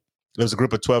Committee. It was a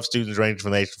group of 12 students ranging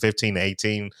from the age of 15 to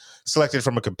 18, selected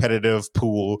from a competitive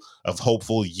pool of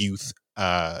hopeful youth,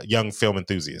 young film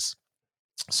enthusiasts.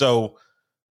 So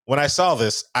when I saw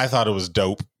this, I thought it was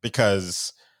dope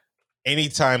because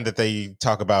anytime that they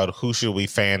talk about who should we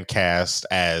fan cast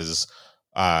as,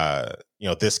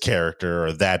 this character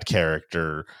or that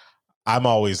character, I'm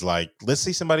always like, let's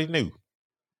see somebody new.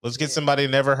 Let's get somebody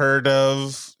never heard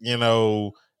of,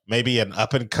 maybe an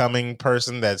up and coming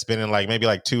person that's been in maybe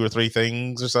 2 or 3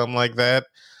 things or something like that.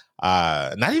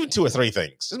 Not even 2 or 3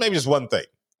 things, just maybe just one thing.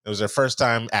 It was their first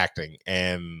time acting,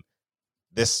 and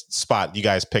this spot, you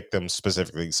guys picked them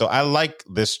specifically. So I like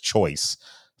this choice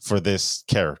for this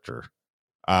character.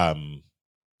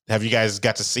 Have you guys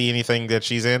got to see anything that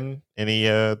she's in? Any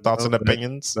thoughts and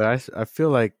opinions? But I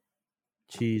feel like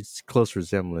she's close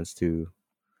resemblance to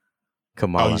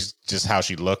Kamala. Oh, just how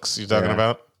she looks you're talking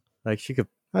about? Like she could,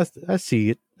 I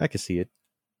see it. I can see it.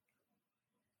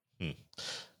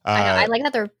 I like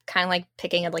that they're kind of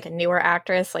picking a newer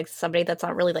actress, somebody that's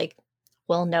not really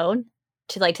well known,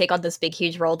 to take on this big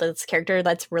huge role, this character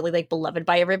that's really beloved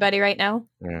by everybody right now.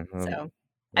 Yeah, so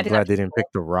I'm glad they didn't pick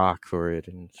The Rock for it.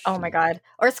 And oh my god,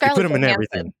 or Scarlett Johansson.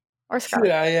 Everything. Or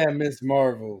Scarlett. I am Miss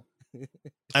Marvel.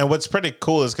 And what's pretty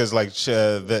cool is because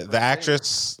the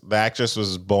actress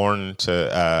was born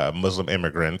to Muslim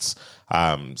immigrants,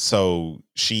 so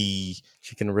she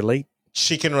can relate.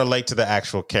 She can relate to the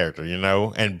actual character,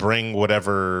 and bring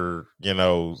whatever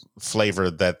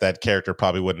flavor that character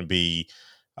probably wouldn't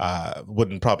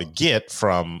probably get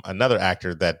from another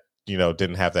actor that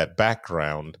didn't have that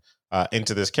background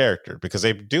into this character, because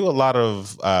they do a lot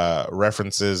of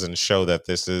references and show that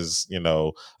this is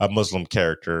a Muslim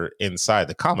character inside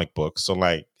the comic book. So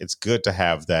it's good to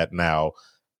have that now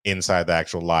inside the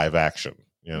actual live action.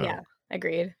 Yeah,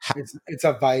 agreed. It's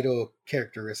a vital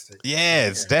characteristic. Yeah,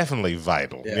 it's definitely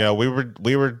vital. Yeah.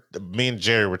 Me and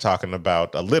Jerry were talking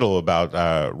about a little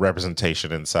about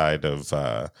representation inside of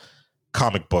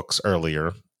comic books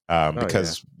earlier,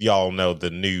 because y'all know the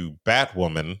new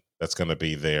Batwoman that's going to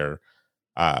be there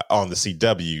on the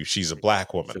CW. She's a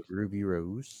black woman. So Ruby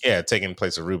Rose. Yeah, taking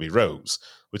place of Ruby Rose.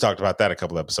 We talked about that a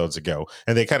couple episodes ago.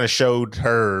 And they kind of showed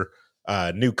her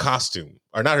new costume.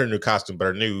 Or not her new costume, but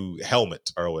her new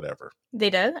helmet or whatever. They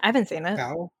did? I haven't seen it.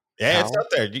 Cowl? Yeah, it's up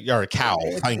there. Or a cowl.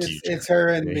 Thank you. It's her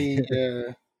in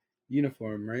the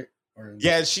uniform, right?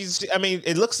 Yeah,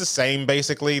 it looks the same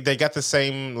basically. They got the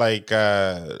same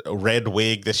red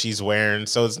wig that she's wearing,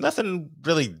 so it's nothing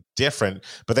really different.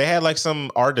 But they had some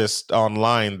artist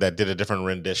online that did a different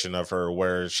rendition of her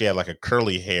where she had a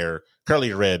curly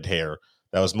red hair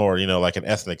that was more, an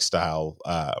ethnic style,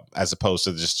 as opposed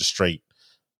to just a straight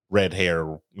red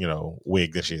hair,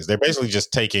 wig that she is. They're basically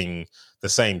just taking the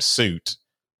same suit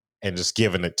and just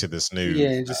giving it to this new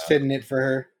and just fitting it for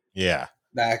her. Yeah.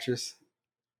 The actress.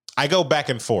 I go back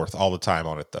and forth all the time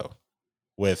on it though,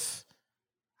 with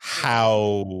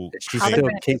how she's still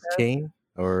Kate Kane,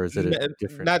 or is it a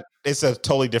different? It's a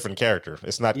totally different character.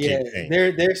 It's not Kate Kane.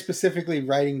 They're specifically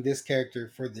writing this character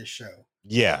for this show.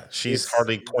 Yeah, she's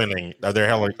Harley Quinning. They're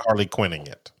Harley Quinning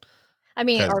it. I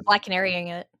mean, or Black Canarying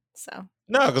it. So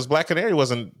no, because Black Canary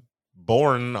wasn't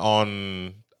born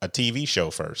on a TV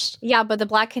show first. Yeah, but the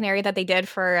Black Canary that they did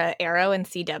for Arrow and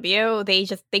CW,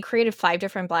 they created 5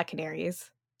 different Black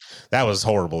Canaries. That was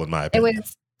horrible in my opinion. It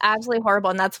was absolutely horrible,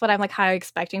 and that's what I'm like kind of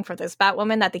expecting for this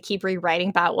Batwoman, that they keep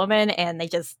rewriting Batwoman and they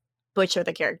just butcher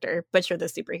the character, butcher the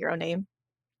superhero name.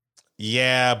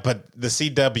 Yeah, but the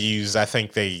CWs, I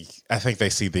think they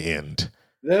see the end.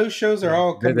 Those shows are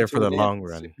all they're there for the long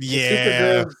run.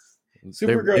 Yeah.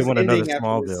 Supergirl's they want another ending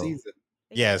small after this bill. season.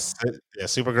 Yes, yeah,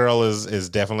 Supergirl is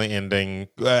definitely ending.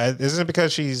 Isn't it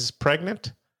because she's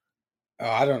pregnant? Oh,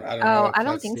 I don't know. I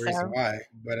don't think so. Why,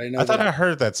 but I know. I thought I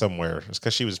heard that somewhere. It's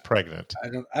because she was pregnant.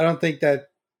 I don't think that's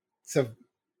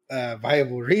a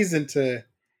viable reason to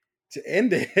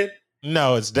end it.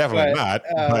 No, it's definitely not.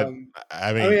 But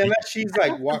I mean, unless she's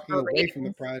like walking away from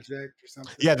the project or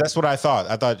something. Yeah, that's what I thought.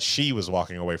 I thought she was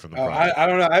walking away from the project. I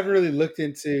don't know. I haven't really looked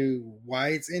into why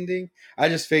it's ending. I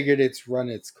just figured it's run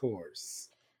its course.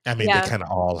 I mean, they kind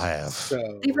of all have.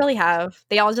 So, they really have.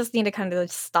 They all just need to kind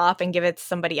of stop and give it to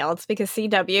somebody else, because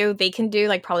CW, they can do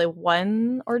like probably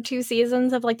 1 or 2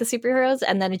 seasons of like the superheroes,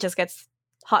 and then it just gets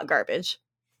hot garbage.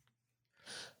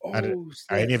 Are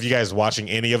any of you guys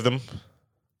watching any of them?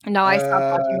 No, I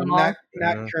stopped watching them all.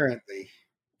 Not currently.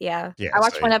 Yeah. I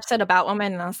watched one episode of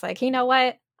Batwoman, and I was like, you know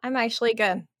what? I'm actually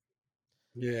good.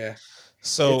 Yeah.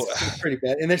 So it's pretty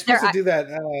bad. And they're supposed to do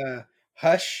that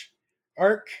Hush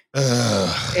arc.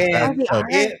 And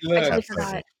it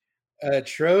looks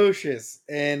atrocious.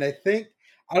 And I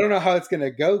don't know how it's going to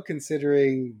go,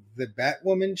 considering the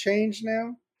Batwoman changed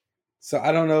now. So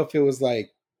I don't know if it was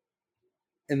like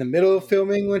in the middle of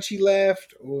filming when she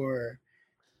left, or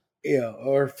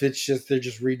or if it's just they're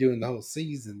just redoing the whole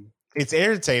season. It's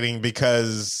irritating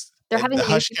because they're having the a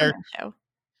Hush character show.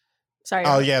 Sorry.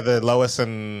 Oh yeah, the Lois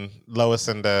and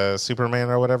Superman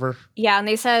or whatever. Yeah, and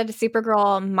they said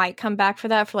Supergirl might come back for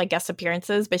that, for like guest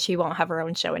appearances, but she won't have her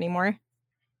own show anymore.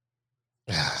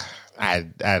 I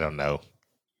don't know.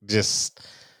 Just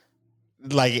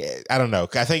like, I don't know.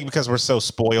 I think because we're so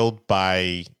spoiled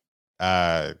by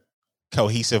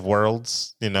cohesive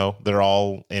worlds, they're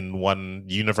all in one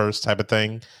universe type of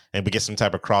thing, and we get some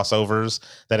type of crossovers,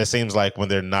 that it seems like when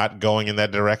they're not going in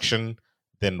that direction,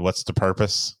 then what's the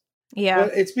purpose? Yeah,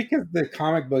 well, it's because the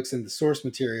comic books and the source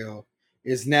material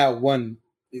is now one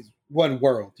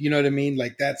world. You know what I mean?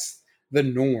 Like, that's the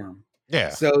norm. Yeah.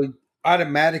 So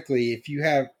automatically, if you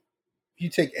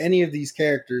take any of these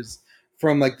characters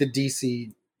from like the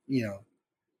DC,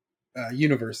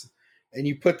 universe, and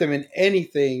you put them in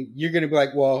anything, you're going to be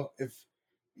like, well, if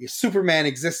Superman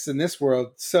exists in this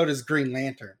world, so does Green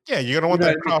Lantern. Yeah, you're going to want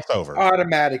that crossover.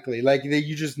 Automatically. Like,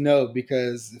 you just know,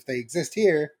 because if they exist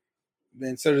here,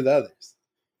 then so do the others.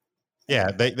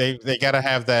 Yeah, they got to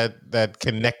have that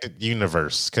connected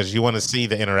universe, because you want to see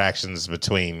the interactions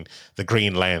between the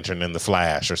Green Lantern and the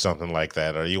Flash or something like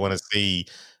that, or you want to see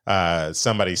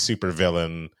somebody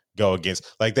supervillain go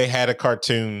against. Like, they had a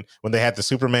cartoon when they had the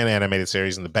Superman animated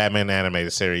series and the Batman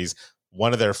animated series.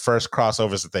 One of their first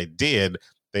crossovers that they did,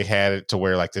 they had it to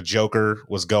where like the Joker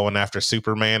was going after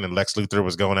Superman and Lex Luthor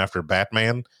was going after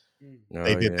Batman.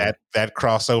 They did that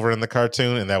crossover in the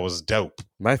cartoon, and that was dope.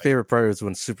 My favorite part was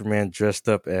when Superman dressed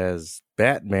up as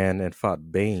Batman and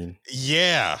fought Bane.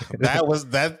 Yeah,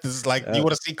 that is like, you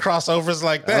want to see crossovers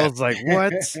like that. I was like,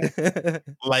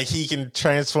 what? Like, he can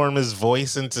transform his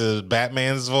voice into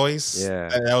Batman's voice. Yeah,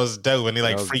 that was dope. And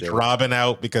he freaked Robin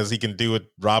out because he can do it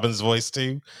Robin's voice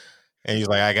too. And he's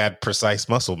like, I got precise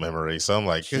muscle memory. So I'm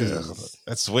like,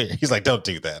 that's weird. He's like, don't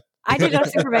do that. I didn't know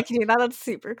Superman can do that. That's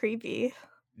super creepy.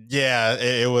 Yeah,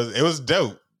 it was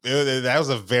dope. That was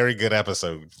a very good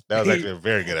episode. That was actually a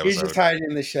very good episode. He's just hiding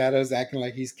in the shadows, acting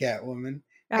like he's Catwoman.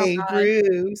 Oh, hey, God.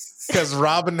 Bruce. Because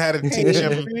Robin had to teach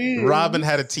him. Robin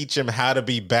had to teach him how to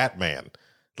be Batman.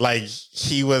 Like,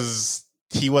 he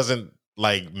wasn't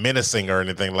like menacing or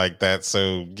anything like that.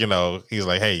 So he's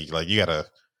like, hey, like, you gotta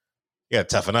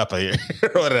toughen up here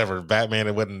or whatever. Batman,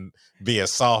 it wouldn't be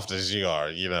as soft as you are,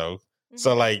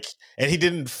 So like, and he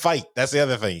didn't fight. That's the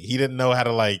other thing. He didn't know how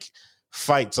to like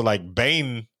fight. So like,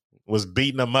 Bane was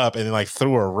beating him up and then like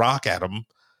threw a rock at him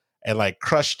and like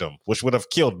crushed him, which would have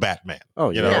killed Batman.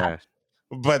 Oh, yeah.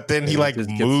 But then he like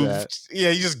moved.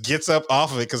 Yeah, he just gets up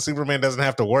off of it, because Superman doesn't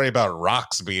have to worry about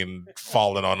rocks being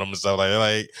falling on him and stuff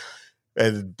like.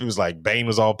 And it was like Bane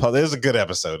was all. It was a good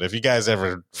episode. If you guys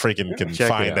ever freaking can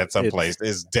find that someplace,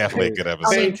 it's definitely a good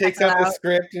episode. Bane takes out the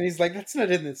script and he's like, "That's not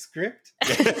in the script.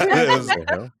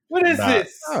 What is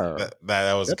this?"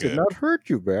 That was that good. Did not hurt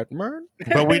you, Batman.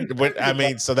 But I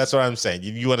mean, so that's what I'm saying.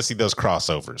 You want to see those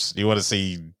crossovers. You want to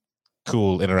see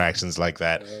cool interactions like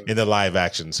that in the live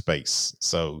action space.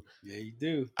 So yeah, you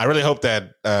do. I really hope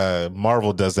that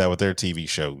Marvel does that with their TV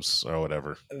shows or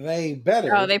whatever. They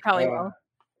better. Oh, they probably will.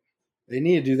 They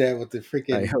need to do that with the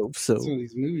freaking. I hope so. Some of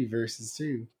these movie verses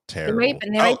too. Terrible. They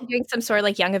might be doing some sort of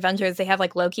like Young Avengers. They have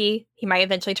like Loki. He might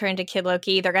eventually turn into Kid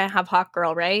Loki. They're gonna have Hawk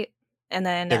Girl, right? And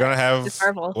then they're gonna have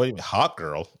Marvel. What do you mean, Hawk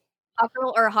Girl? Hawk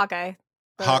Girl or Hawkeye?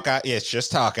 Hawkeye, yeah, it's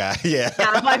just Hawkeye. Yeah.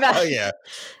 My bad. Oh yeah.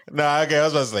 No, okay. I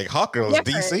was about to say Hawk Girl is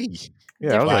DC.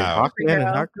 Yeah, I was like Wow. Hawkman and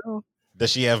Hawk Girl.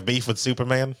 Does she have beef with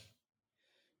Superman?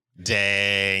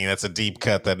 Dang, that's a deep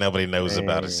cut that nobody knows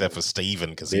about except for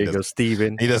Steven, because he doesn't.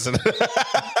 Steven. He doesn't.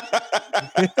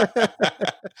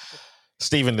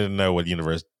 Steven didn't know what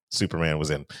universe Superman was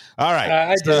in. All right.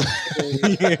 I did.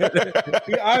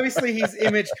 Obviously, he's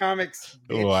Image Comics.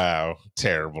 Bitch. Wow,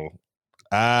 terrible.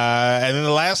 And then the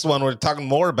last one, we're talking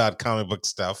more about comic book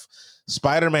stuff.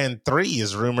 Spider-Man 3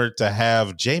 is rumored to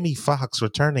have Jamie Foxx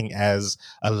returning as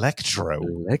Electro.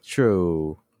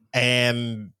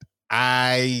 And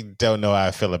I don't know how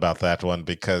I feel about that one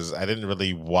because I didn't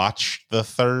really watch the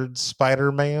third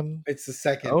Spider-Man. It's the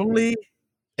second. Only?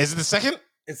 Is it the second?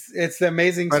 It's the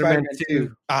Amazing Spider-Man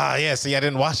 2. Ah, yeah. See, I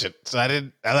didn't watch it, so I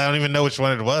don't even know which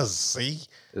one it was. See,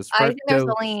 I think there's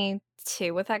only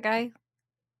 2 with that guy.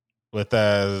 With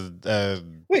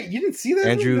wait, you didn't see that?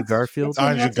 Andrew Garfield?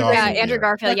 Andrew Garfield. Yeah, Andrew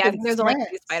Garfield. Yeah, I think there's only 2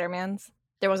 Smash. Spider-Mans.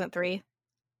 There wasn't 3.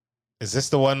 Is this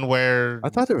the one where I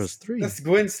thought there was 3? That's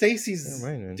Gwen Stacy's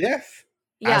death.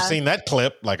 Yeah. I've seen that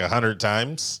clip like 100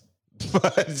 times.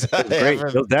 But Was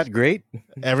that great?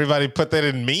 Everybody put that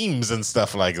in memes and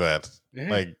stuff like that. Yeah.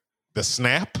 Like the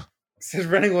snap. It says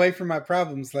running away from my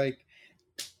problems, like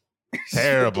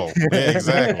Terrible. Yeah,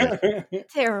 exactly.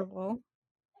 Terrible.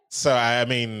 So I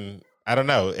mean, I don't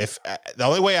know if the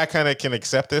only way I kind of can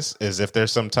accept this is if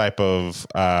there's some type of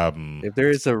if there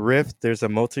is a rift, there's a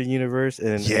multi-universe,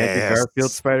 and Andrew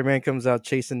Garfield Spider-Man comes out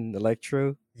chasing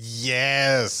Electro.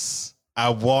 Yes, I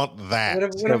want that.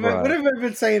 What have I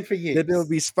been saying for years? Then it'll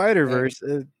be Spider-Verse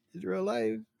in real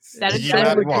life. That is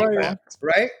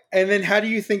right? And then how do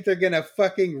you think they're gonna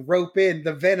fucking rope in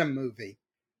the Venom movie?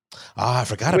 Oh, I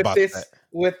forgot about that.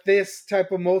 With this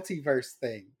type of multiverse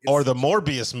thing. Or the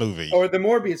Morbius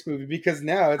movie. Because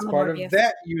now it's part of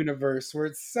that universe where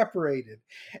it's separated.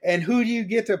 And who do you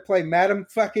get to play Madam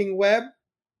fucking Web?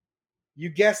 You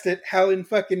guessed it, Helen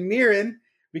fucking Mirren,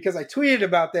 because I tweeted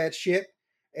about that shit.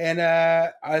 And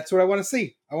that's what I want to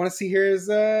see. I want to see her as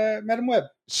Madam Web.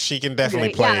 She can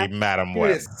definitely play Madam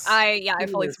Web. I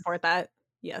fully support that.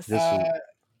 Yes.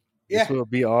 This will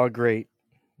be all great.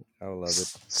 I love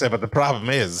it. So, but the problem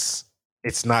is,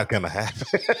 it's not going to happen.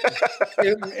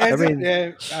 I mean,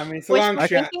 it's a long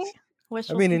shot.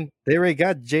 I mean, they already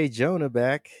got Jay Jonah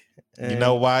back. You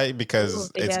know why?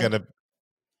 Because it's going to.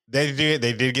 They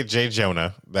did get Jay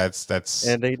Jonah. That's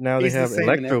and they have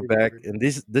Electro back, and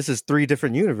this is 3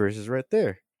 different universes right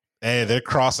there. Hey, they're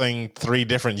crossing 3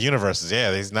 different universes.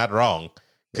 Yeah, he's not wrong.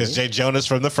 Because Jay Jonah's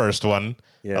from the first one,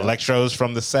 Electro's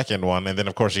from the second one, and then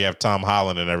of course you have Tom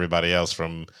Holland and everybody else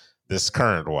from this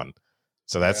current one.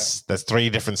 So that's 3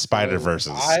 different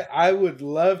Spider-Verses. I would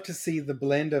love to see the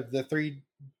blend of the 3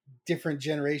 different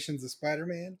generations of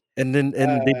Spider-Man. And then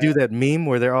they do that meme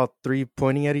where they're all 3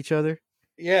 pointing at each other.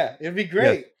 Yeah, it'd be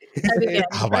great. Yeah.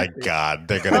 Oh my God,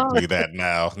 they're gonna do that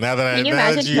now. Now that you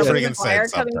freaking said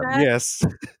something. Yes.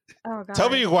 Oh God.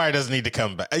 Tobey Maguire doesn't need to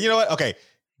come back. You know what? Okay.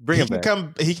 Bring him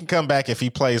back. He can come back if he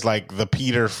plays like the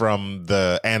Peter from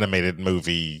the animated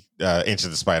movie Into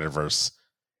the Spider-Verse.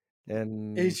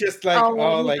 And he's just like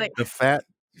like the fat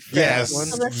yes,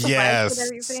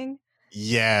 one.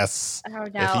 Yes. Oh, no.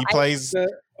 If he plays the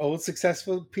old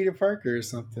successful Peter Parker or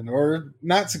something, or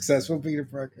not successful Peter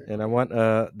Parker. And I want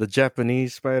the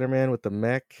Japanese Spider-Man with the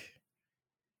mech.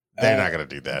 They're not going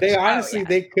to do that. They honestly,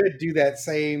 they could do that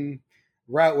same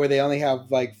route where they only have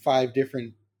like 5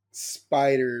 different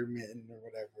Spider-Men or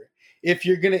whatever. If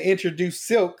you're going to introduce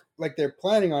Silk, like they're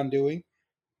planning on doing,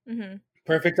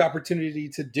 perfect opportunity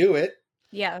to do it.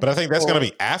 Yeah. But I think that's going to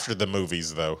be after the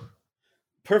movies, though.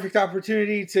 Perfect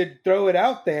opportunity to throw it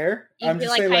out there. I'm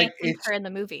just saying, like, it's her in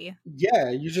the movie. Yeah,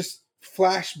 you just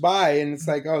flash by and it's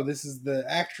like, oh, this is the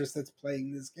actress that's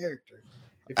playing this character.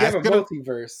 If you have a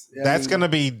multiverse, that's going to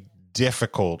be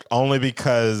difficult only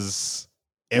because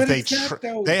if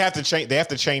they have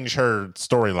to change her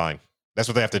storyline. That's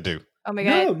what they have to do. Oh my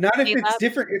God! No, not if it's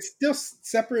different. It's still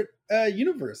separate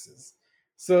universes.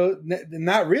 So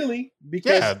not really,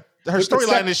 because her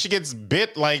storyline is she gets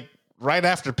bit like right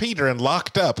after Peter and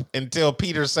locked up until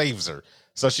Peter saves her.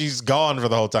 So she's gone for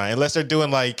the whole time, unless they're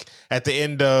doing like at the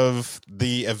end of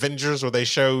the Avengers where they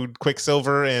showed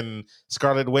Quicksilver and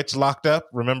Scarlet Witch locked up.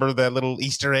 Remember that little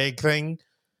Easter egg thing?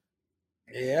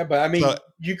 Yeah, but I mean,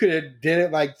 you could have did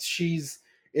it like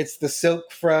it's the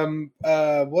Silk from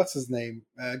what's his name,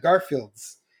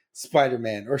 Garfield's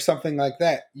Spider-Man or something like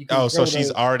that. So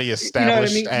she's already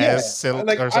established as Silk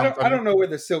or something. I don't know where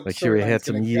the Silk like she already had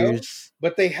some years,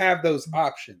 but they have those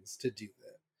options to do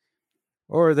that.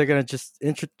 Or they're gonna just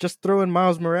throw in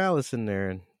Miles Morales in there,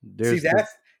 and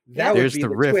that would be the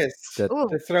twist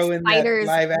to throw in that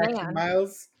live action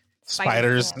Miles.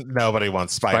 Spiders. Nobody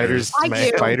wants spiders. I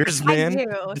do. Spiders Man. I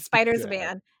do. Spiders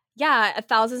Man. Yeah,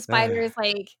 1,000 spiders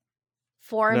like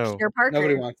form Peter Parker.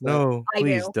 Nobody wants that. No,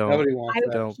 please don't. Nobody wants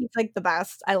that. He's like the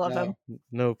best. I love him.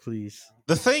 No, please.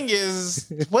 The thing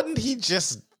is, wouldn't he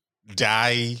just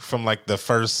die from like the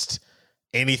first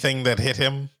anything that hit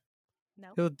him? No.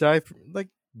 He'll die from like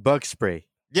bug spray.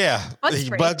 Yeah,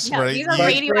 bug spray. These are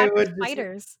radioactive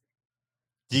spiders.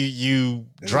 You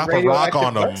drop a rock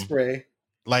on him.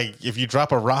 Like if you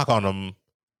drop a rock on him,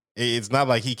 it's not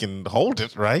like he can hold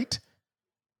it, right?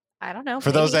 I don't know.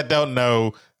 For those that don't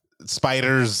know,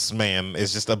 Spiders Man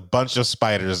is just a bunch of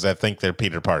spiders that think they're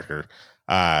Peter Parker,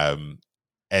 and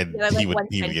he would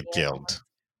get killed.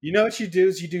 You know what you do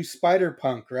is you do Spider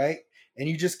Punk, right? And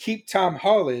you just keep Tom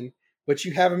Holland, but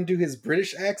you have him do his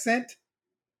British accent.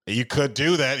 You could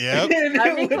do that, yeah. You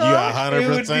 100% could do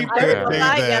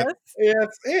that. Yeah,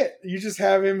 that's it. You just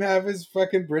have him have his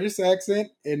fucking British accent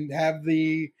and have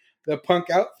the punk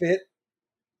outfit.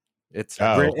 It's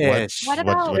British.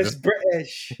 It's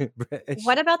British.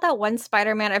 What about that one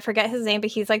Spider-Man? I forget his name,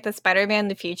 but he's like the Spider-Man in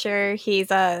the future.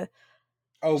 He's Miguel.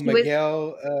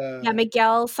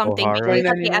 Miguel something. O'Hara.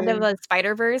 At the end of the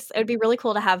Spider-Verse. It would be really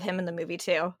cool to have him in the movie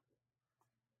too.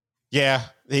 Yeah,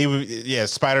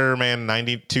 Spider-Man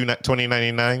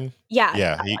 2099.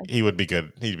 Yeah, he would be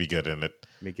good. He'd be good in it.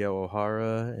 Miguel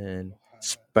O'Hara and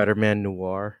Spider-Man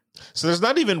Noir. So there's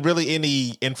not even really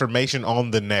any information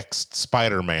on the next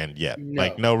Spider-Man yet. No.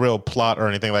 Like no real plot or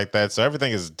anything like that. So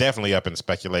everything is definitely up in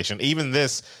speculation. Even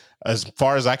this, as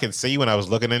far as I can see when I was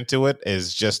looking into it,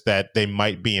 is just that they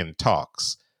might be in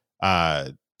talks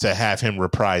to have him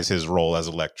reprise his role as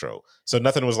Electro. So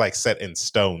nothing was like set in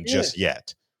stone just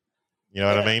yet. You know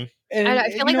what I mean? And I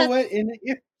feel like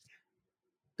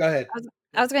go ahead.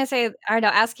 I was going to say, I don't know,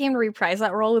 asking him to reprise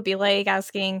that role would be like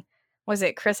asking, was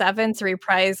it Chris Evans to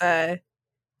reprise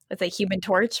Human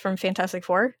Torch from Fantastic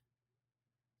Four?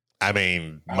 I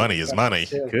mean, money is money.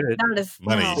 Good. That is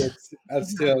money. I'd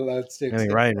still I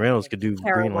mean, Ryan Reynolds could do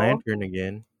Green Lantern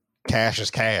again. Cash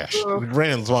is cash.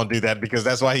 Reynolds won't do that because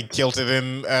that's why he killed it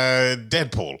in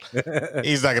Deadpool.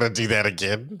 He's not going to do that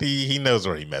again. He knows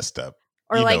where he messed up.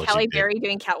 Or like Halle Berry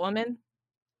doing Catwoman.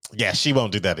 Yeah, she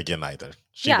won't do that again either.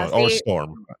 Or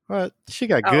Storm. She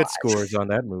got good scores on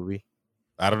that movie.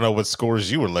 I don't know what scores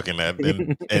you were looking at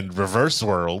in Reverse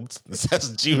World. That's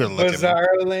what you were looking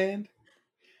Bizarro at. Land.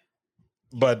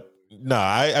 But no,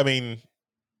 I mean,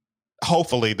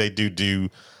 hopefully they do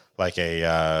like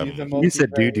a. You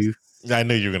said doo-doo. I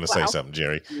knew you were going to say something,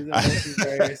 Jerry.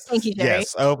 Thank you, Jerry.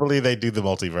 Yes, hopefully they do the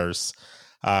multiverse.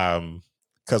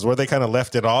 Because where they kind of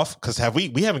left it off, because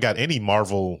we haven't got any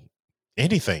Marvel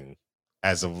anything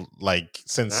as of like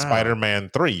since Spider-Man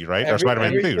 3, right? Or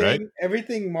Spider-Man 2, right?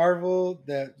 Everything Marvel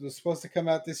that was supposed to come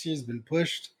out this year has been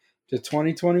pushed to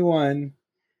 2021.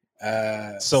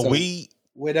 So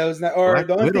Widow's not, or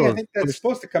the only thing I think that's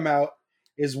supposed to come out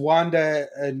is Wanda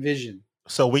and Vision.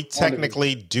 So we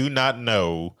technically do not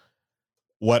know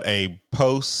what a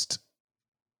post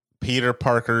Peter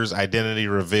Parker's identity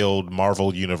revealed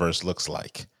Marvel universe looks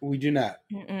like. We do not.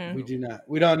 We do not.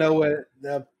 We don't know what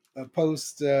the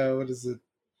post. What is it?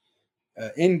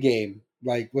 Endgame,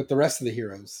 like with the rest of the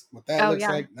heroes. What that looks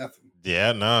like? Nothing.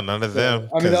 Yeah, no, none of them.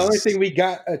 I mean, the only thing we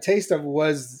got a taste of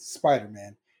was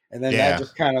Spider-Man, and then that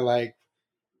just kind of like,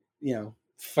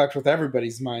 fucked with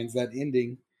everybody's minds. That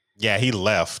ending. Yeah, he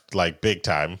left like big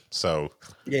time. So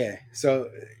yeah, so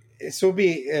this will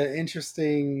be an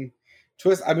interesting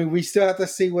twist. I mean, we still have to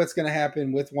see what's going to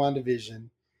happen with WandaVision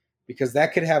because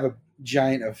that could have a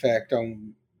giant effect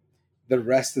on the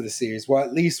rest of the series. Well,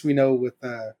 at least we know with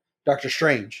Doctor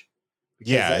Strange.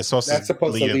 Yeah, it's supposed that's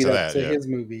supposed to lead up to yeah. his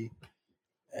movie.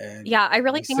 And I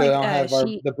really think don't have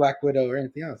the Black Widow or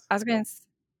anything else. I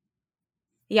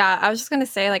was just gonna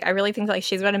say, like, I really think like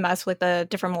she's gonna mess with the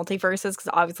different multiverses because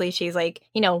obviously she's like,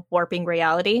 warping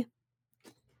reality.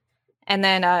 And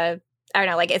then I don't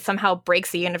know, like it somehow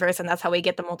breaks the universe, and that's how we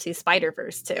get the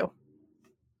multi-Spider-Verse too.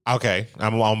 Okay,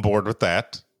 I'm on board with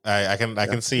that. I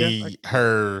can see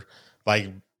her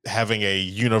like having a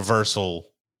universal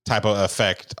type of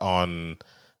effect on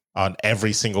on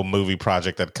every single movie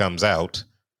project that comes out.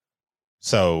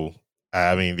 So,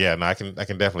 I mean, yeah, no, I can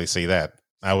definitely see that.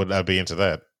 I'd be into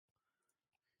that.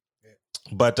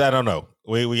 But I don't know.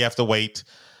 We have to wait.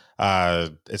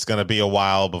 It's going to be a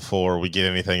while before we get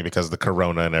anything because of the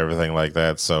corona and everything like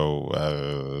that. So,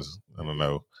 I don't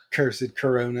know. Cursed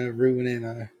corona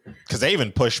ruining. Because they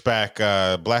even pushed back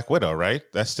Black Widow, right?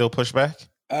 That's still pushed back?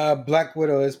 Black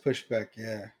Widow is pushed back,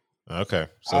 yeah. Okay.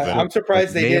 So I'm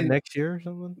surprised they didn't next year or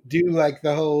something? do like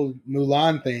the whole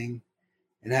Mulan thing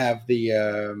and have the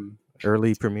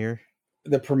early premiere.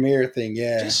 The premiere thing,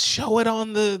 yeah. Just show it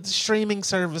on the streaming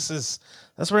services.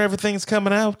 That's where everything's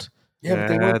coming out.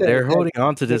 Yeah, they're holding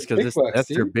on to this because that's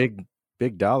their big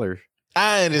dollar.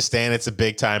 I understand it's a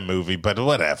big time movie, but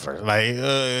whatever. Like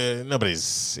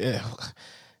nobody's.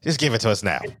 Just give it to us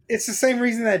now. It's the same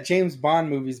reason that James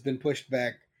Bond movie's been pushed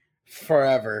back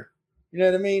forever. You know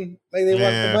what I mean? Like they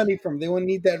want the money from. They won't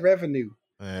need that revenue.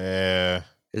 Yeah.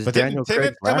 Is Daniel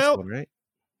Craig come out? One, right?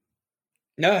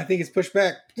 No, I think it's pushed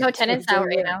back. No, Tenet's out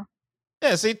right now.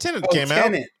 Yeah, see, Tenet came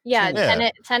out. Yeah,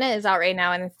 Tenet is out right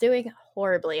now, and it's doing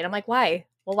horribly. And I'm like, why?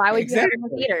 Well, why would you have it in the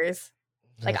theaters?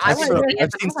 Like, I've seen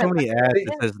so many ads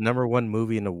that says #1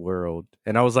 movie in the world,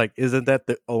 and I was like, isn't that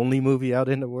the only movie out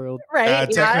in the world? Right?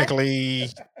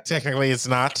 Technically, it's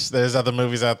not. There's other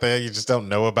movies out there. You just don't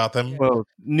know about them. Well,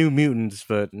 New Mutants,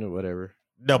 but whatever.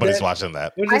 Nobody's watching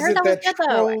that. What is it that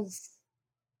Trolls?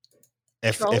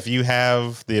 If you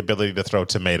have the ability to throw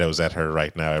tomatoes at her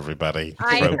right now, everybody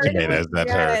throw tomatoes at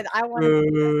her.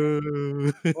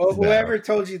 Well, whoever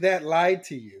told you that lied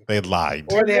to you. They lied.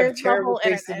 Or they have terrible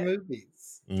taste in movies.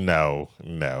 No,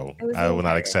 I will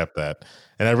not accept that.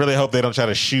 And I really hope they don't try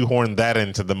to shoehorn that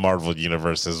into the Marvel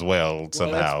universe as well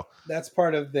somehow. That's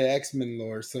part of the X-Men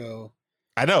lore, so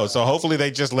I know. So hopefully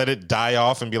they just let it die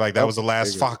off and be like that was the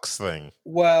last Fox thing.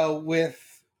 Well, with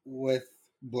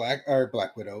Black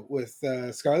Widow, with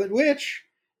Scarlet Witch,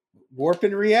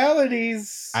 warping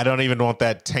realities. I don't even want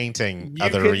that tainting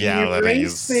other realities.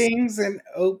 Erase things and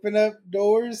open up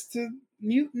doors to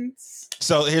mutants.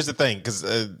 So here's the thing, because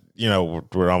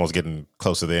we're almost getting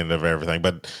close to the end of everything,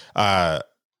 but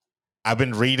I've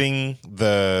been reading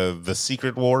the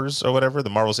Secret Wars or whatever, the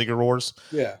Marvel Secret Wars.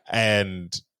 Yeah,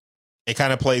 and it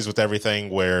kind of plays with everything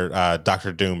where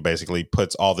Dr. Doom basically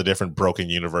puts all the different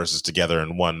broken universes together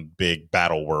in one big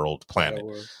battle world planet.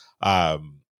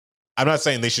 I'm not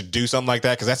saying they should do something like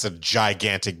that because that's a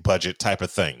gigantic budget type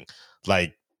of thing.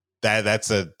 Like that's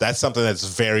something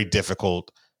that's very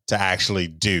difficult to actually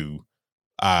do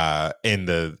in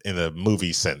the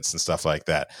movie sense and stuff like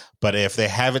that. But if they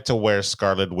have it to where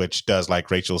Scarlet Witch does,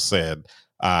 like Rachel said,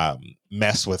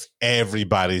 mess with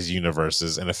everybody's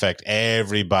universes and affect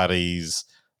everybody's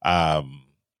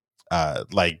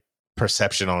like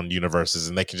perception on universes,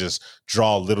 and they can just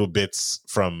draw little bits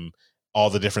from all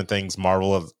the different things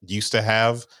Marvel used to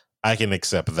have, I can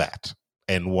accept that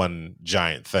in one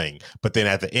giant thing. But then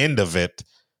at the end of it,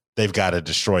 they've got to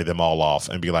destroy them all off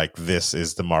and be like, this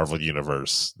is the Marvel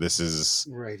universe. This is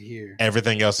right here.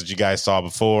 Everything else that you guys saw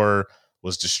before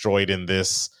was destroyed in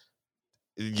this,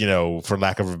 for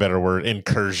lack of a better word,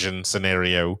 incursion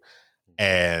scenario.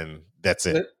 And that's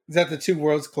it. Is that the two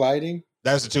worlds colliding?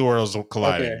 That's the two worlds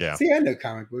colliding. Okay. Yeah. See, I know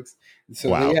comic books. So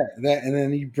wow. That, and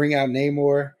then you bring out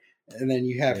Namor, and then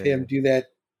you have him do that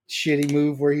shitty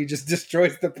move where he just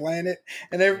destroys the planet,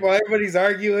 and everybody's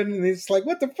arguing, and it's like,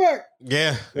 what the fuck?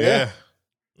 Yeah.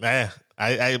 I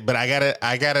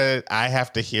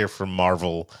have to hear from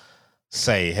Marvel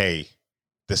say, hey,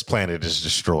 this planet is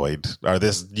destroyed, or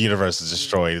this universe is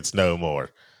destroyed. It's no more.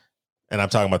 And I'm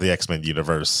talking about the X-Men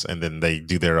universe, and then they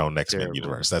do their own X-Men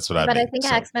universe. That's what I mean. But I think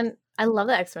X-Men, I love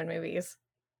the X-Men movies.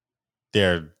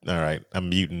 They're all right. I'm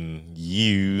muting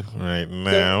you right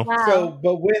now.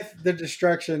 But with the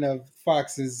destruction of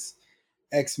Fox's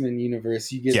X-Men universe,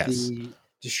 you get the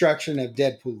destruction of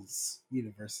Deadpool's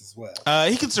universe as well.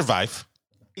 He can survive.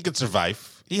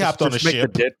 He hopped on a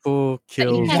ship. Deadpool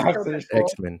kills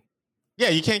X-Men. Yeah,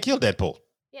 you can't kill Deadpool.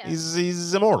 Yeah.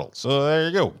 He's immortal. So there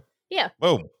you go. Yeah.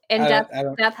 Boom. And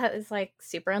Death is like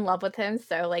super in love with him.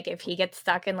 So like if he gets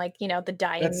stuck in like the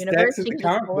dying universe, that's the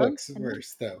comic books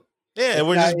verse though. Yeah,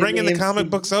 we're just bringing the comic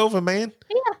books over, man.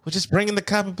 Yeah. We're just bringing the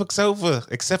comic books over,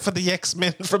 except for the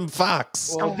X-Men from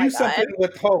Fox. Well, do something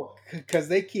with Hulk, because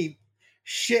they keep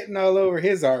shitting all over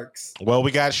his arcs. Well,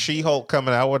 we got She-Hulk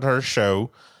coming out with her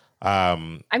show.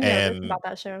 I'm nervous about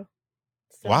that show.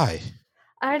 So, why?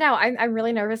 I don't know. I'm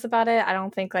really nervous about it. I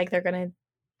don't think like they're going to...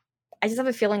 I just have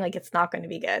a feeling like it's not going to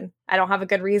be good. I don't have a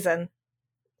good reason.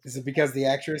 Is it because the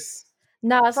actress...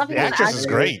 No, it's not the actress is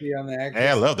great. Hey,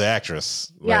 I love the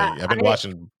actress. Yeah, I've been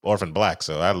watching Orphan Black,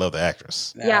 so I love the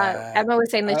actress. Yeah, Emma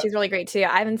was saying that she's really great too.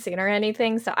 I haven't seen her or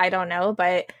anything, so I don't know, but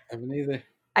I haven't either.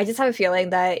 I just have a feeling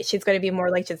that she's going to be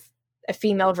more like just a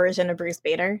female version of Bruce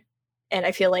Banner, and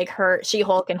I feel like her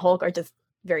She-Hulk and Hulk are just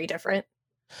very different.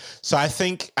 So I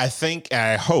think, and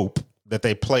I hope that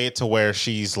they play it to where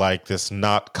she's like this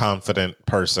not confident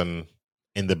person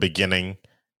in the beginning,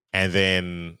 and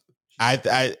then I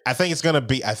think it's gonna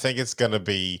be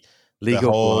the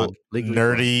whole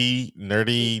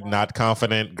nerdy, not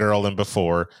confident girl in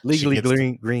before.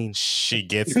 Legally green. She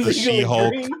gets the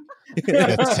She-Hulk.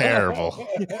 That's terrible.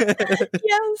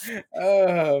 Yes.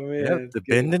 Oh man. Yep, the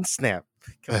bend and snap.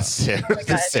 That's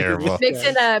terrible. Mix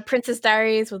in Princess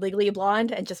Diaries with Legally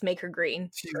Blonde and just make her green.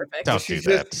 Perfect. Don't do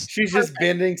that. She's just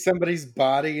bending somebody's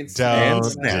body and don't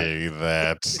do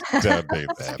that. Don't do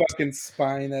that. Fucking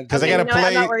spine. Because I gotta play.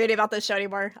 I'm not worried about this show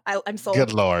anymore. I'm sold.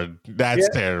 Good Lord, that's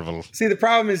terrible. See, the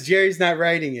problem is Jerry's not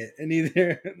writing it, and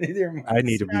neither am I. I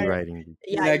need to be writing it.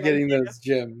 You're not getting those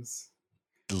gems.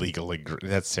 Legally,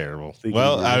 that's terrible.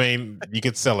 Well, I mean, you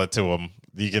could sell it to them.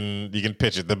 You can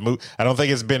pitch it. I don't think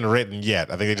it's been written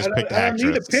yet. I think they just picked the actress. I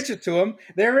don't need to pitch it to them.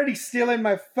 They're already stealing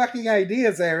my fucking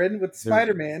ideas, Aaron, with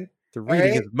Spider-Man. The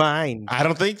reading is mine. I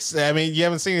don't think so. I mean, you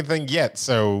haven't seen anything yet,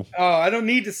 so. Oh, I don't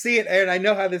need to see it, Aaron. I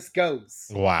know how this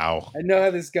goes. Wow. I know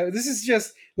how this goes. This is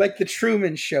just like the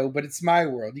Truman Show, but it's my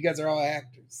world. You guys are all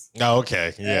actors. Oh,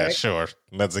 okay. Yeah, sure.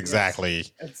 That's exactly.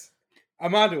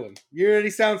 I'm onto him. You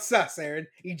already sound sus, Aaron.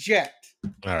 Eject.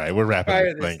 All right, we're wrapping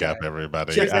this thing up,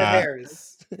 everybody.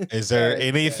 Is there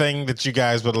anything that you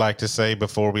guys would like to say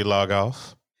before we log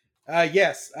off?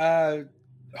 Yes.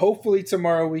 Hopefully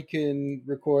tomorrow we can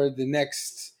record the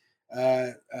next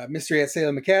Mystery at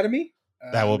Salem Academy.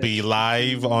 That will be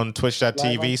live on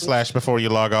twitch.tv/before you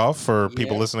log off for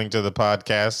people listening to the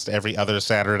podcast every other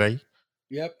Saturday.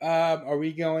 Yep. Are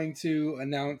we going to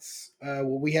announce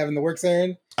what we have in the works,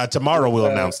 Aaron? Tomorrow we'll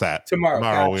announce that.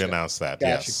 Tomorrow we announce that.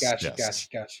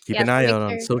 Gotcha. Keep an eye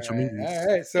on social media. All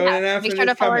right. So an announcement make sure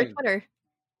to follow our coming. Twitter.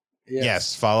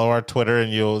 Yes, follow our Twitter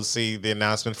and you'll see the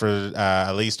announcement for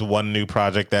at least one new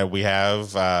project that we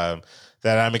have that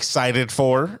I'm excited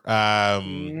for. Or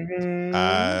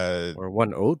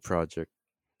one old project.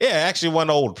 Yeah, actually one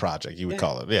old project, you would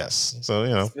call it. Yes. So,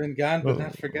 it's been gone, but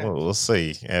not forgotten. We'll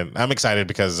see. And I'm excited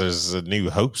because there's a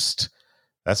new host.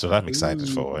 That's what I'm excited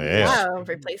for. Yeah. Wow,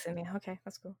 replacing me. Okay,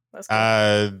 that's cool.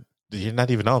 You're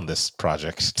not even on this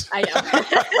project. I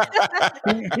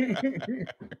know.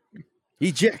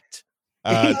 Eject.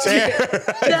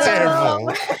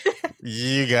 Terrible.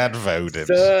 You got voted.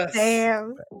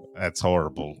 Damn. That's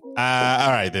horrible. All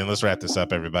right, then let's wrap this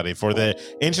up, everybody. For the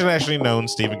internationally known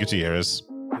Stephen Gutierrez.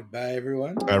 Goodbye,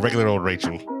 everyone. Regular old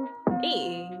Rachel.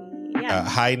 Hey. Yeah.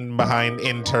 Hiding behind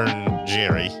intern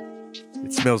Jerry.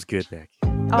 It smells good back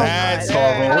here. That's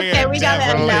horrible. Okay, we got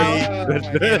that now.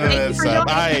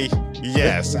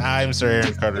 I'm Sir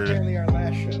Aaron Carter. Apparently our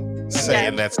last show.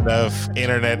 Saying that stuff,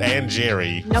 internet and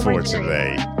Jerry for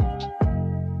today.